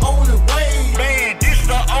 this the only way. Man, this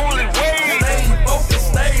the only way. Stay focused,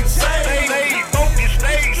 stay safe. Stay focused,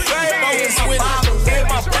 stay safe. In my Bible, in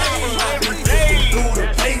my Bible. I be flipping through the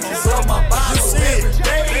pages of my Bible every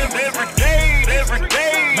day. Every day, every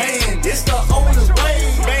day. Man, this the only way.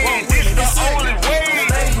 Man, this the only way.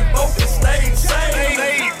 Stay focused, stay safe.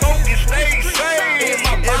 Stay focused, stay safe. In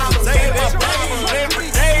my Bible, in my Bible every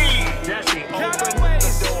day.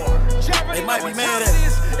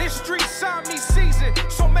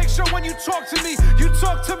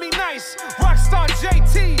 talk to me nice. Rockstar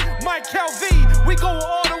JT, Mike LV, we go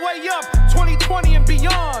all the way up, 2020 and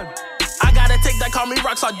beyond. I gotta take that, call me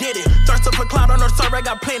Rockstar, did it. Thirsting for cloud on the server, I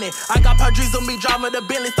got plenty. I got Padres on me, driving the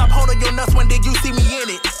Bentley. Stop holding your nuts, when did you see me in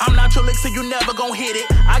it? I'm not your lick, so you never gon' hit it.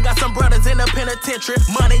 I got some brothers in the penitentiary.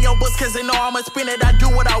 Money on books, cause they know I'ma spend it. I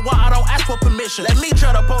do what I want, I don't ask for permission. Let me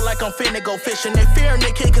try to boat like I'm finna go fishing. They fearing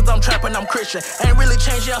the kid, cause I'm trapping, I'm Christian. Ain't really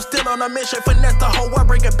changed, yeah, I'm still on a mission. Finesse the whole world,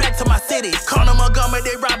 bring it back to my city. Corner Montgomery,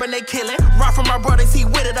 they robbing, they killing. Rock from my brothers, he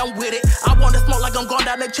with it, I'm with it. I want to smoke like I'm going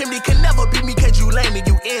down the chimney. Can never beat me, cause you lame and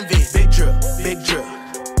you envy. Big drip, big drip,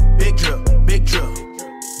 big drip, big drip,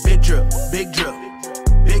 big drip, big drip,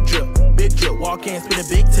 big drip, big drip. Walk in, spin a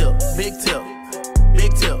big tilt, big tilt,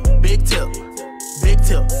 big tilt, big tilt, big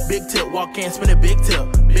tilt, big tilt. Walk in, spin a big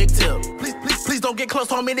tilt, big tilt. Please don't get close,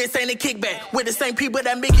 homie, this ain't a kickback. With the same people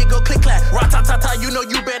that make it go click clack. Rat-ta-ta-ta, you know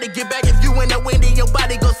you better get back. If you in the wind, then your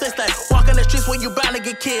body go sit slack. Walk on the streets when you bound to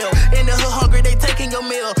get killed. In the hood hungry, they taking your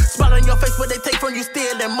meal. Spot on your face, but they take from you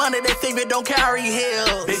still. That money they save it don't carry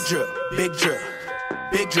hills. Big drip, big drip,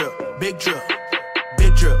 big drip, big drip,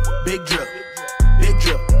 big drip, big drip, big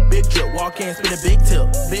drip, big drip. Walk in, spin a big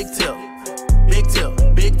tilt, big tilt, big tilt,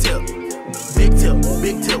 big tilt, big tilt,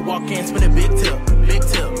 big tilt. Walk in, spin a big tilt, big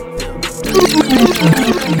tilt.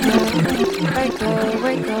 Wake up,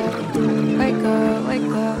 wake up, wake up,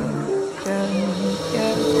 wake up, yeah,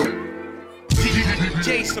 yeah.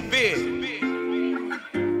 DJ Severe.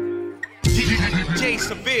 DJ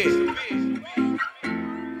Severe.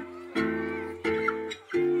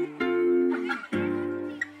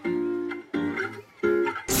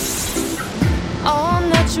 All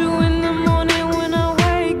night you in the morning when I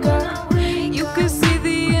wake up. You can see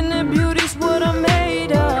the inner beauty's what I'm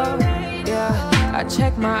made of. Yeah, I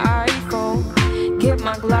check my iPhone, get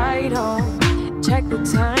my glide on, check the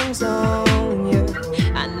time zone. Yeah,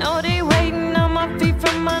 I know they waiting on my feet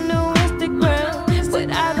from my new Instagram,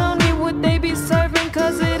 but I don't need what they be serving,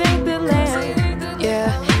 cause it ain't the land.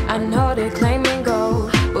 Yeah, I know they claiming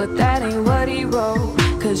gold, but that ain't what he wrote,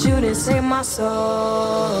 cause you didn't save my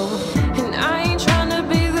soul. And I ain't tryna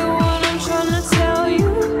be the one, I'm tryna tell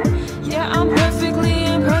you. Yeah, I'm perfectly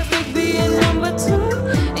imperfect being number two.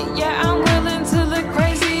 And yeah, I'm willing to look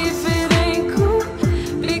crazy if it ain't cool,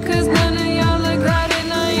 because none of y'all look hot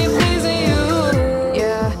and I ain't pleasing you.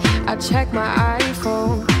 Yeah, I check my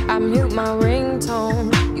iPhone, I mute my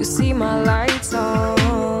ringtone. You see my lights on,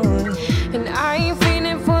 and I ain't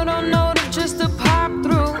feeling for no notif just to pop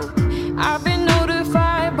through. I've been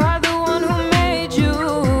notified by the one who made you.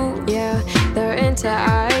 Yeah, they're into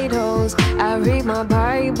idols. I read my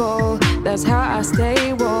Bible, that's how I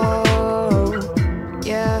stay woke.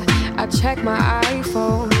 Yeah, I check my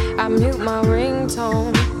iPhone, I mute my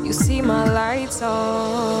ringtone. You see my lights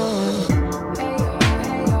on.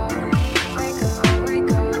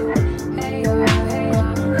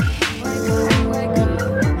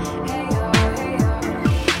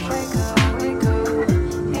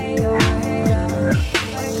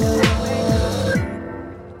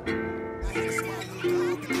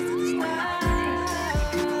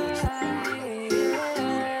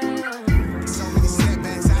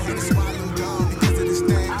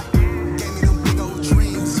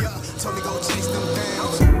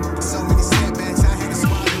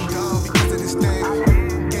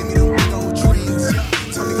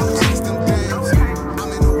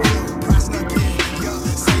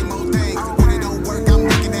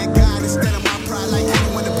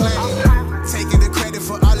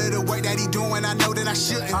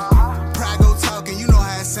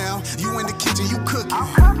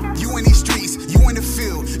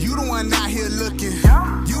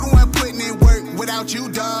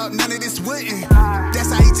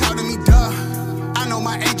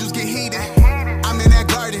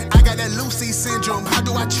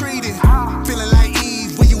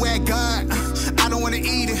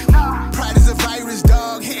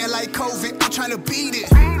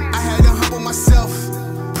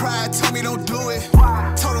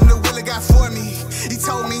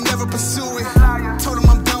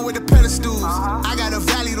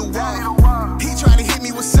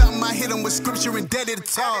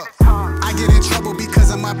 I get in trouble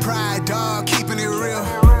because of my pride, dog, keeping it real.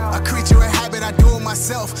 A creature, a habit, I do it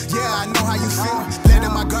myself. Yeah, I know how you feel. Led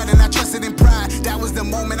in my garden, I trusted in pride. That was the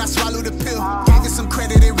moment I swallowed the pill. Gave it some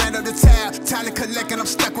credit, it ran up the tab. Time to collect and I'm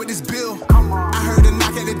stuck with this bill. I heard a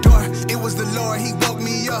knock at the door, it was the Lord, he woke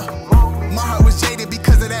me up. My heart was jaded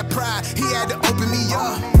because of that pride, he had to open me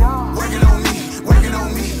up. Working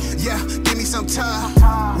on me, yeah, give me some time.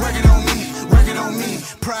 Working on me,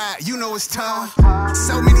 pride, you know it's time.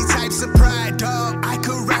 So many types of pride, dog, I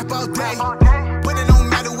could rap all day. But it don't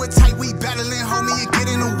matter what type we battling, homie, it get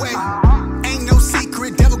in the way. Ain't no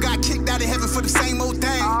secret, devil got kicked out of heaven for the same old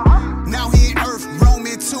thing. Now he in earth,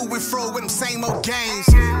 roaming to and fro with them same old games.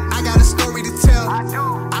 I got a story to tell,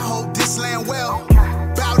 I hope this land well.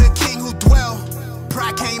 Bow the king who dwell,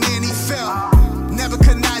 pride came in, he fell.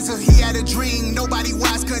 Nebuchadnezzar, he had a dream, nobody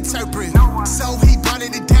wise could interpret. So he brought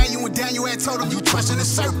it to Daniel, and Daniel had told him, you trusting the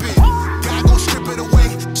serpent. God gon' strip it away,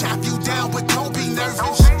 chop you down, but don't be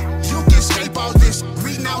nervous. You can escape all this,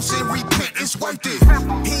 renounce and repent, it's worth it.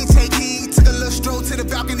 He ain't take heed, took a little stroll to the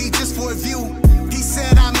balcony just for a view. He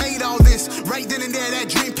said, I made all this, right then and there, that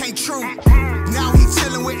dream came true. Now he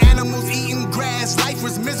chilling with animals, eating grass, life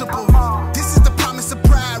was miserable. This is the promise of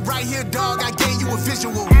pride, right here, dog, I gave you a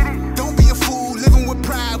visual. Don't be a fool, living with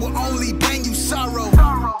pride will only bring you sorrow.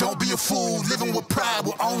 Don't be a fool, living with pride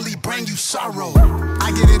will only bring you sorrow.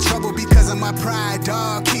 I get in trouble because of my pride,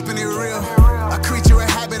 dog, keeping it real. A creature of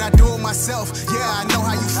habit, I do it myself. Yeah, I know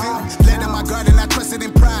how you feel. Led in my garden, I trusted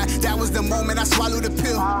in pride. That was the moment I swallowed the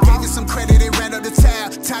pill. Gave it some credit, it ran up the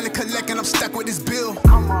tab. Time to collect and I'm stuck with this bill.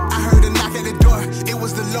 I heard a knock at the door, it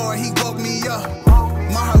was the Lord, he woke me up.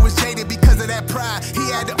 My heart was jaded because of that pride,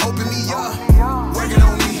 he had to open me up. Working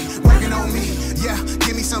on me, yeah,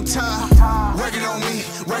 give me some time. Working on me,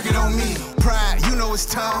 pride, you know it's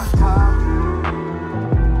time.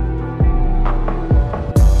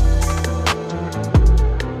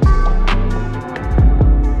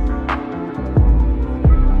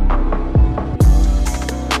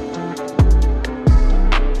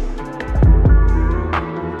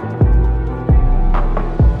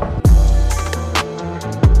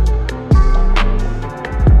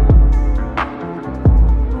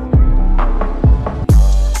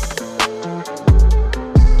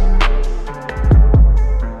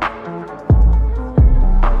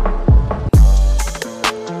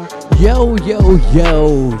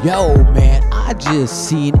 Yo, man, I just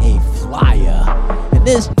seen a flyer, and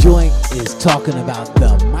this joint is talking about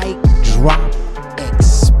the Mic Drop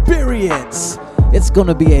Experience. It's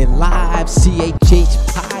gonna be a live CHH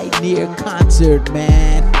Pioneer concert,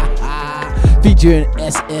 man. Featuring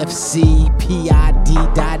SFC,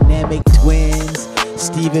 PID, Dynamic Twins,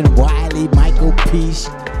 Stephen Wiley, Michael Peace,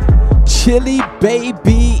 Chili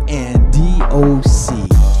Baby, and DOC.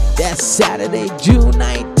 That's Saturday, June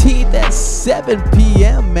 19th at 7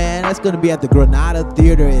 p.m., man. That's going to be at the Granada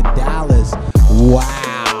Theater in Dallas.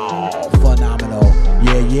 Wow, phenomenal.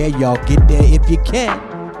 Yeah, y'all get there if you can.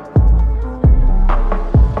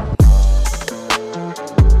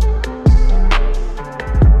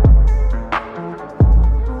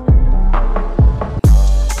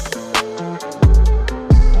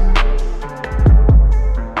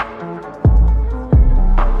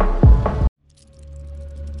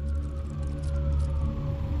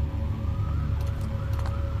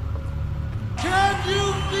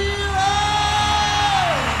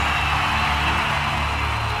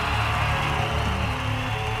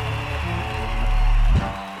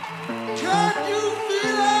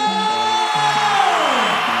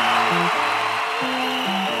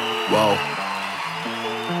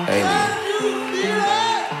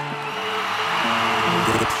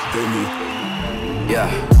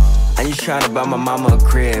 Tryna buy my mama a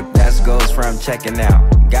crib, that's goes from checking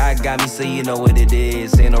out. God got me so you know what it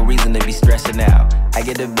is, ain't no reason to be stressing out. I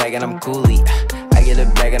get a bag and I'm coolie, I get a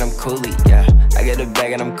bag and I'm coolie, yeah. I get a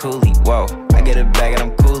bag and I'm coolie, whoa. I get a bag and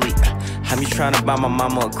I'm coolie. I'm just tryna buy my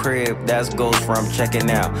mama a crib, that's goes from checking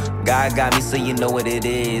out. God got me so you know what it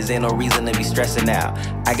is, ain't no reason to be stressing out.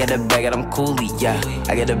 I get a bag and I'm coolie, yeah.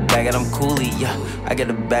 I get a bag and I'm coolie, yeah. I get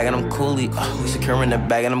a bag and I'm coolie, securing the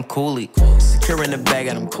bag and I'm coolie. Securing the bag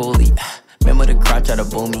and I'm coolie. Remember the crowd try to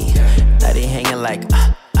boo me. Now they hanging like,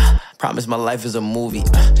 promise my life is a movie.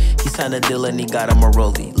 He signed a deal and he got him a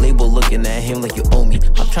rollie. Label looking at him like you owe me.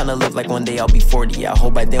 I'm trying to live like one day I'll be 40. I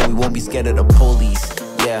hope by then we won't be scared of the police.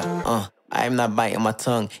 Yeah, I am not biting my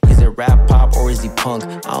tongue. Is it rap pop or is he punk?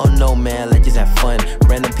 I don't know, man, let's just have fun.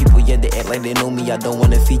 Random people, yeah, they act like they know me. I don't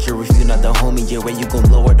wanna feature if you're not the homie. Yeah, where you gon'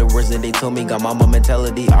 lower the words that they told me. Got mama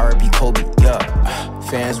mentality, R.I.P. Kobe, yeah.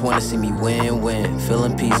 Fans wanna see me win.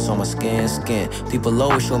 Feeling peace on my skin. People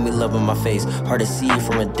always show me love in my face. Hard to see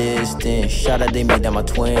from a distance. Shout out, they made that my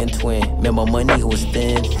twin. Man, my money who was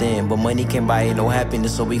thin. But money can't buy no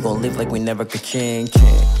happiness, so we gon' live like we never could ching.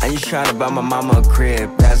 I just tryna buy my mama a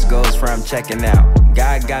crib. That's goes from checking out.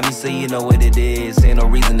 God got me so you know what it is, ain't no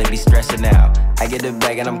reason to be stressing out. I get a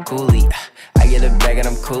bag and I'm coolie, I get a bag and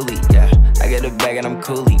I'm coolie, yeah. I get a bag and I'm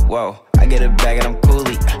coolie, whoa. I get a bag and I'm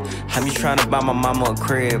coolie. I'm just tryna buy my mama a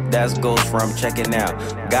crib, that's goals from checking out.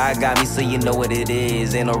 God got me so you know what it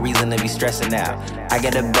is, ain't no reason to be stressing out. I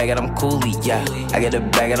get a bag and I'm coolie, yeah. I get a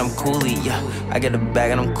bag and I'm coolie, yeah. I get a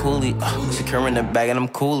bag and I'm coolie, securing the bag and I'm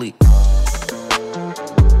coolie.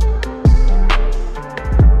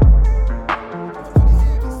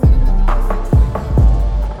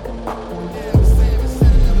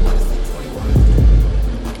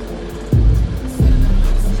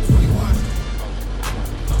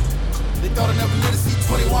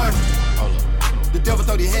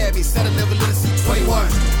 Said I never let her see 21.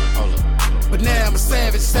 But now I'm a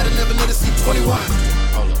savage. Said I never let her see 21.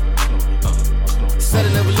 Said I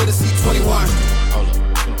never let her see 21.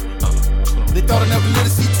 They thought I never let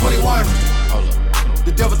her see 21.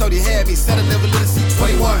 The devil thought he had me. Said I never let her see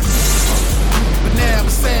 21. But now I'm a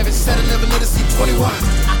savage. Said I never let her see 21.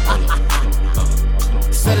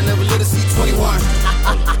 Said I never let her see 21.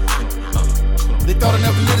 They thought I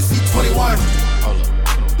never let her see 21.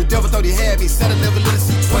 The devil thought he had me, said I never let her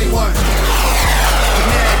see 21. But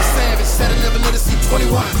now I'm a savage, said I never let her see 21.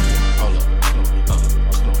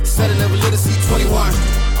 Said I never let her see 21.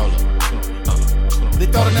 They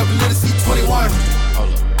thought I never let her see 21.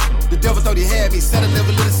 The devil thought he had me, said I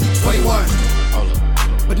never let her see 21.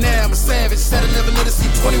 But now I'm a savage, said I never let her see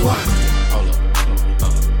 21.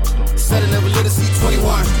 Said I never let her see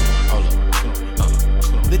 21.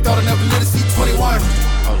 They thought I never let her see 21.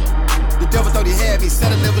 The devil thought he had me,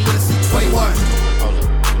 said I never let her see 21.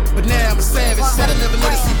 But now I'm a savage, said I never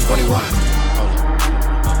let her see 21.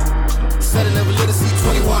 Said I never let her see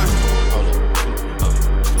 21.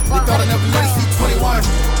 They thought I never let her see 21.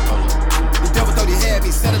 The devil thought he had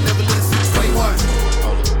me, said I never let her see 21.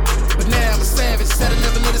 But now I'm a savage, said I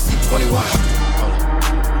never let her see 21.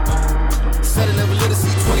 Said I never let her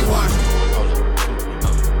see 21.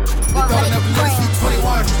 They thought I never let her see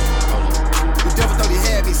 21. The devil thought he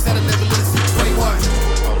had me, said I never let her see 21.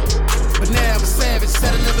 But now I'm a savage,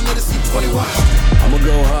 said I never let her see 21. I'ma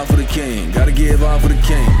go hard for the king, gotta give all for the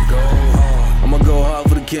king. Go hard. I'ma go hard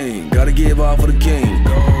for the king, gotta give all for the king.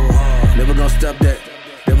 Go hard. Never gonna stop that,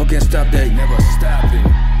 devil can't stop that. Never stop it.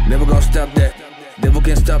 Never gonna stop that, devil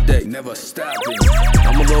can't stop that. Never stop it.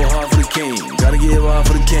 I'ma go hard for the king, gotta give all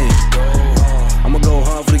for the king. Go hard. I'ma go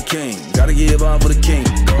hard for the king, gotta give all for the king.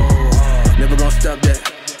 Go hard. Never gonna stop that.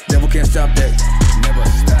 Devil can't stop that. Never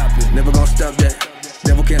stop it. Never gonna stop that.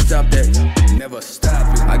 Devil can't stop that. Never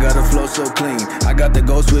stop it. I got a flow so clean. I got the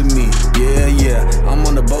ghost with me. Yeah, yeah. I'm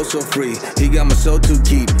on the boat so free. He got my soul to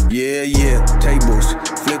keep. Yeah, yeah. Tables.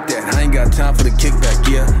 Flip that. I ain't got time for the kickback.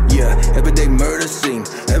 Yeah, yeah. Everyday murder scene.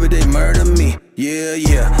 Everyday murder me. Yeah,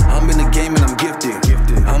 yeah. I'm in the game and I'm gifted.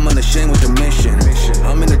 I'm unashamed with the mission.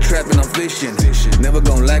 I'm in the trap and I'm fishing. Never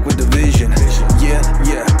gonna lack with the vision. Yeah,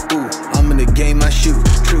 yeah. Ooh. I'm in the game, I shoot.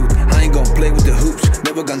 Truth, I ain't gon' play with the hoops.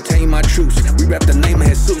 Never gonna tame my troops. We rap the name of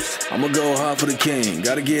Jesus. I'ma go hard for the king.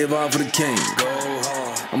 Gotta give all for the king. Go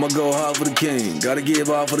hard. I'ma go hard for the king. Gotta give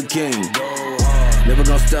all for the king. Go hard. Never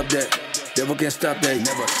gonna stop that. Devil can't stop that.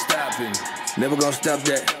 Never stopping. Never gonna stop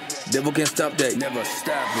that. Devil can't stop that. Never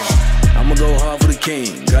stopping. I'ma go hard for the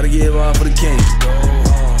king. Gotta give all for the king. Go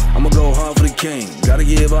hard. I'ma go hard for the king. Gotta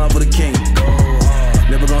give all for the king. Go hard.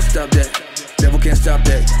 Never gonna stop that. Devil can't stop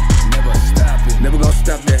that. Never stop it. Never gonna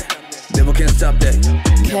stop that. Devil can't stop that.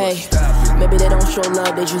 Okay, maybe they don't show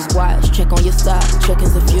love, they just watch. Check on your stock,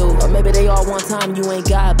 check-ins a few. Or maybe they all one time, you ain't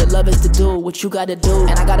God, but love is to do what you gotta do.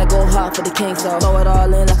 And I gotta go hard for the king, so throw it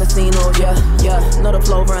all in like casinos, yeah, yeah. Know the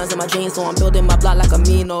flow runs in my jeans, so I'm building my block like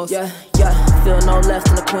Aminos, yeah, yeah. Feel no less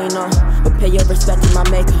than a queen, no, but pay your respect to my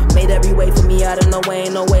maker. Made every way for me out of no way,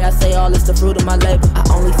 ain't no way I say all it's the fruit of my labor. I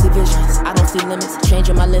only see visions, I don't see limits.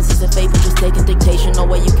 Changing my lenses and faith, just taking dictation, no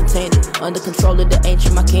way you contain it. Under control of the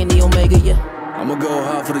ancient, my king, the Omega, yeah. I'ma go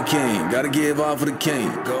hard for the king, gotta give all for the king.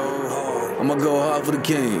 Go hard. I'ma go hard for the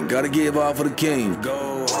king, gotta give all for the king.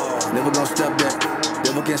 Go hard. Never gonna stop that,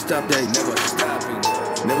 devil can't stop that. Never stopping.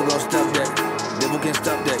 Never gonna stop that, devil can't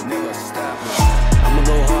stop that. Never stopping. I'ma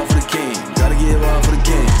go hard for the king, gotta give all for the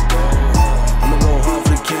king. Go hard. I'ma go hard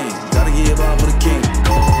for the king, gotta give all for the king.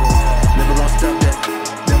 Go hard. Never gonna stop that,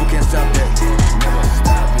 devil can't stop that. Never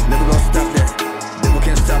stopping. Never gonna stop that, devil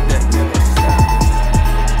can't stop that. Never stopping.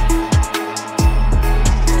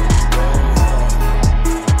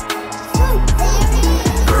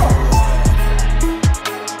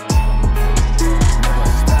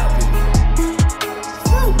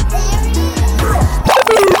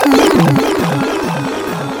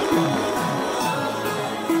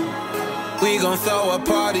 We gon' throw a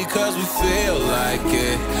party cause we feel like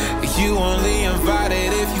it. You only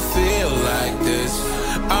invited if you feel like this.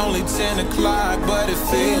 Only 10 o'clock but it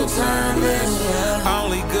feels timeless.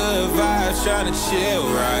 Only good vibes tryna chill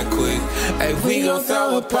right quick. Hey, we gon'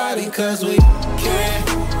 throw a party cause we can.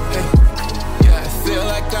 Hey, yeah, I feel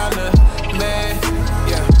like I'm the man.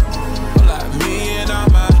 Yeah, like me and all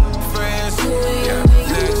my friends. Yeah,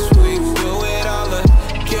 next week do it all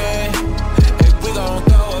again. Hey, we gon'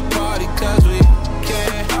 throw a party cause we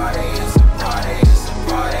can. Party is a party, it's a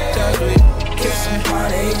party. Cause we can.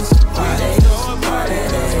 Party is a party, it's a party.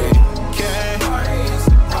 Cause we can. Party is a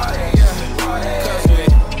party, yeah. Cause we,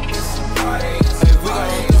 it's a party. Hey, we gon'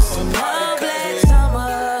 do some all black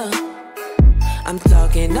summer. I'm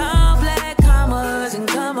talking all black commas and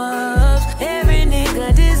come-ups. Every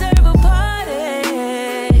nigga deserve a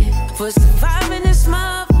party for surviving this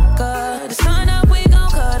motherfucker. The sun up, we gon'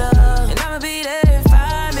 cut up, and I'ma be there in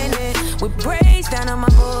 5 minutes with braids down on my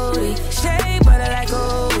booty, shea butter like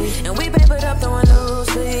Goldie, and we papered up throwing loose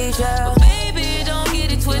sleeves, yeah. But baby, don't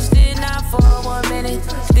get it twisted, not for 1 minute.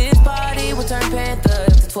 This party will turn Panther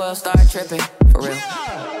if the 12 start tripping, for real.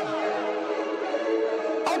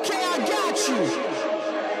 Okay, I got you.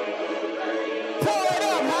 Pour it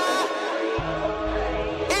up, huh?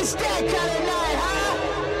 It's that kind of night, huh?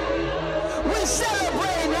 We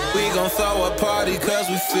celebrate, huh? We gon' throw a party cause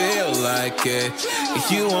we feel like it.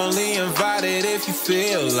 You only invited if you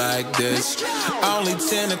feel like this. Only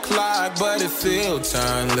 10 o'clock, but it feel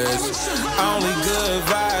timeless. Only good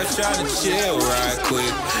vibes, tryna chill right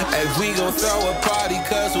quick. Hey, we gon' throw a party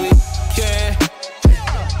cause we can.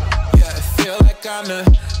 Yeah, I feel like I'm the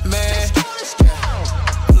man.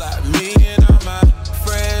 Yeah, like me and all my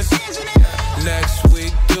friends. Yeah, next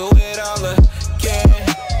week, do it all again.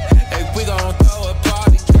 Hey, we gon' throw a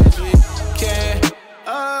party cause we can.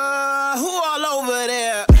 Who all over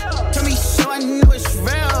there? Tell me so I know it's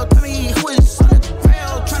real. Tell me who is on the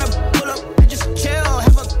grill. Tryna pull up and just chill.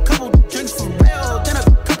 Have a couple drinks for real. Then a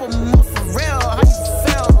couple more for real. How you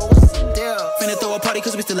feel? What's the deal? Finna throw a party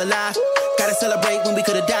cause we still alive. Gotta celebrate when we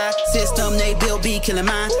could've died. System they build be killing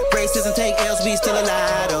mine. Racism take L's, we still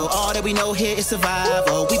alive. Oh, all that we know here is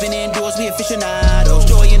survival. We've been indoors, we aficionados.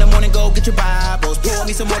 Joy in the morning, go get your Bibles. Pour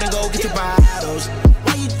me some more than go get your bottles.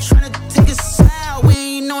 Why you tryna take us out? We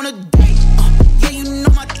ain't on a date. Yeah, you know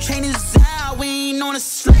my chain is out. We ain't on a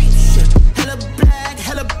slave ship. Hella black,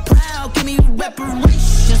 hella proud. Give me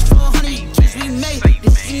reparations for 100 years we made.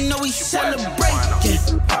 This you know we celebrate. Yeah.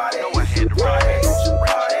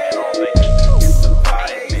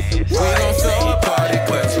 We gon' throw a party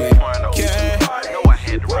cause we can.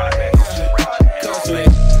 Cause we,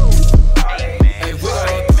 hey, we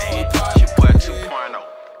gon' throw a party cause we.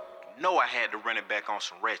 Know I had to run it back on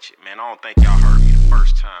some Ratchet, man. I don't think y'all heard me the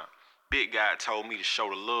first time. Big guy told me to show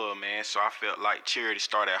the love, man, so I felt like charity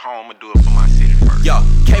start at home and do it for my city first. Yo,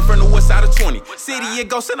 came from the west side of 20. City it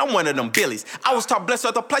goes, and I'm one of them Billies. I was taught blessed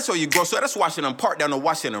with the place where you grow, so that's Washington Park down the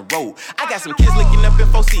Washington Road. I got some kids looking up in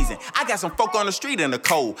 4 season. I got some folk on the street in the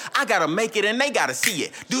cold. I gotta make it and they gotta see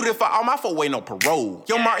it. Do this for all my folk waiting on parole.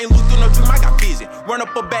 Yo, Martin Luther, no dream, I got vision. Run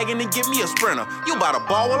up a bag and then give me a sprinter. You bout a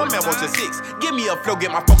ball while I'm at 1 to 6. Give me a flow,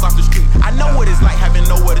 get my folk off the street. I know what it's like having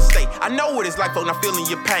nowhere to stay. I know what it's like folk not feeling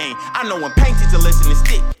your pain. I know when pain teach a lesson to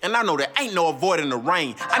stick. And I know there ain't no avoiding the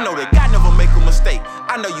rain. I know that God never make a mistake.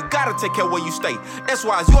 I know you gotta take care where you stay. That's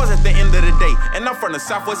why it's yours at the end of the day. And I'm from the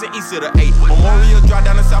southwest and east of the 8. Memorial Drive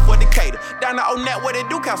down the southwest Decatur. Down the old net where they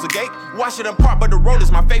do Council Gate. Washington Park, but the road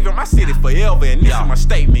is my favorite. My city forever, and this is my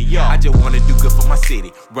statement, yo. I just wanna do good for my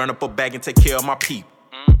city. Run up a bag and take care of my people.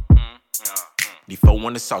 These folk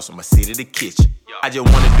want the sauce in my city, the kitchen. I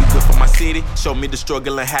just wanna do good for my city. Show me the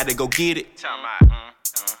struggle and how to go get it.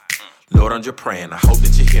 Lord, I'm just praying, I hope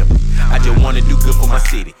that you hear me. I just wanna do good for my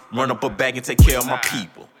city. Run up a bag and take care of my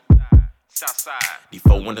people. These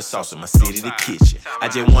folk want the sauce in my city, the kitchen. I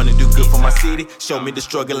just wanna do good for my city. Show me the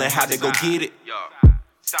struggle and how to go get it.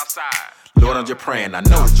 Lord, I'm just praying, I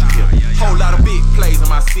know that you hear me. Whole lot of big plays in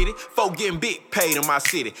my city. Folk getting big paid in my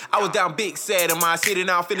city. I was down big sad in my city.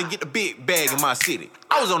 Now I'm finna get the big bag in my city.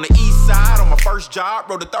 I was on the east side on my first job.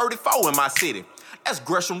 Rode the 34 in my city. That's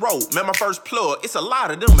Gresham Road, man, my first plug. It's a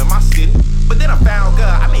lot of them in my city. But then I found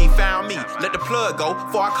God, found me. Let the plug go,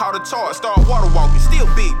 before I caught a charge. Start water walking, still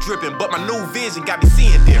big dripping. But my new vision got me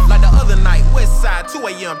seeing different. Like the other night, west side, 2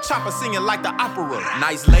 a.m. Chopper singing like the opera.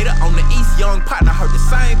 Nights later, on the east, young partner heard the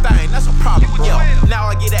same thing. That's a problem, yo. Now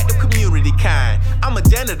I get at the community kind. I'm a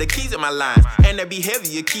janitor, keys in my lines. And they be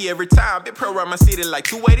heavy, a key every time. Been pro around my city like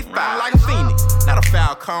 285, like a phoenix. Not a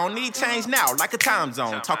Falcon, need change now, like a time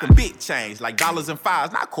zone. Talking big change, like dollars and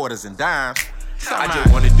fives, not quarters and dimes. I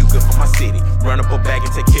just wanna do good for my city. Run up a bag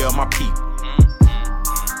and take care of my people.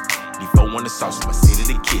 These folk want the sauce in my city,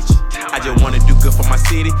 the kitchen. I just wanna do good for my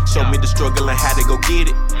city. Show me the struggle and how to go get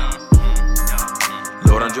it.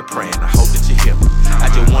 Lord, I'm just praying, I hope that you hear me. I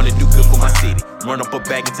just wanna do good for my Run up a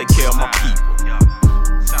bag and take care of my people.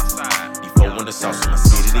 Before when the sauce in my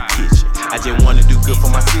city, the kitchen. I just wanna do good for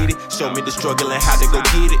my city. Show me the struggle and how to go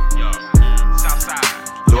get it.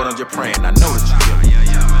 Lord, I'm just praying, I know that you feel me.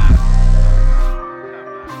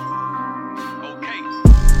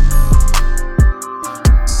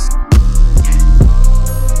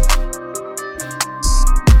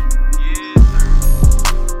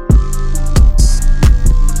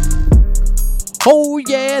 Oh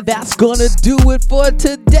yeah, that's gonna do it for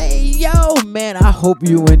today, yo. Man, I hope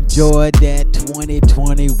you enjoyed that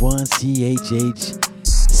 2021 CHH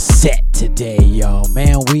set today, yo.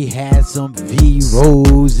 Man, we had some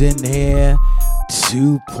V-Rolls in there,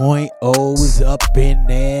 2.0s up in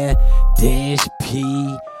there, Dash P,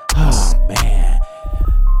 oh man,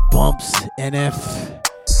 Bumps, NF.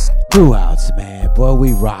 Who else, man? Boy,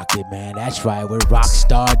 we rock it, man. That's right, we're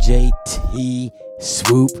Rockstar JT,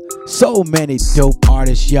 Swoop, so many dope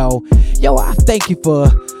artists, yo. Yo, I thank you for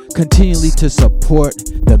continually to support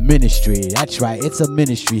the ministry. That's right, it's a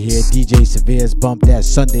ministry here, DJ Severe's Bump That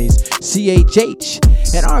Sundays, CHH.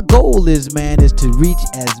 And our goal is, man, is to reach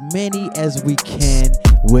as many as we can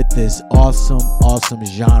with this awesome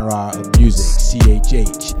genre of music,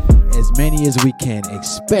 CHH. As many as we can,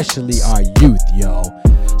 especially our youth, yo.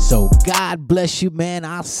 So God bless you, man.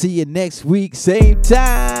 I'll see you next week, same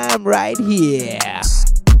time, right here.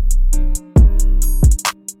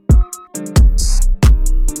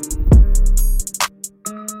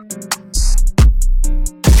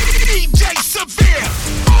 DJ Severe,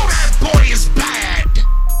 oh that boy is bad.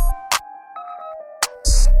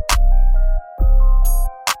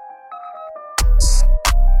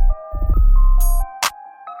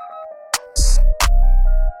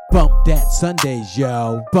 Bump that Sundays,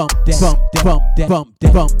 yo. Bump that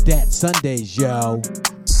Sundays, yo.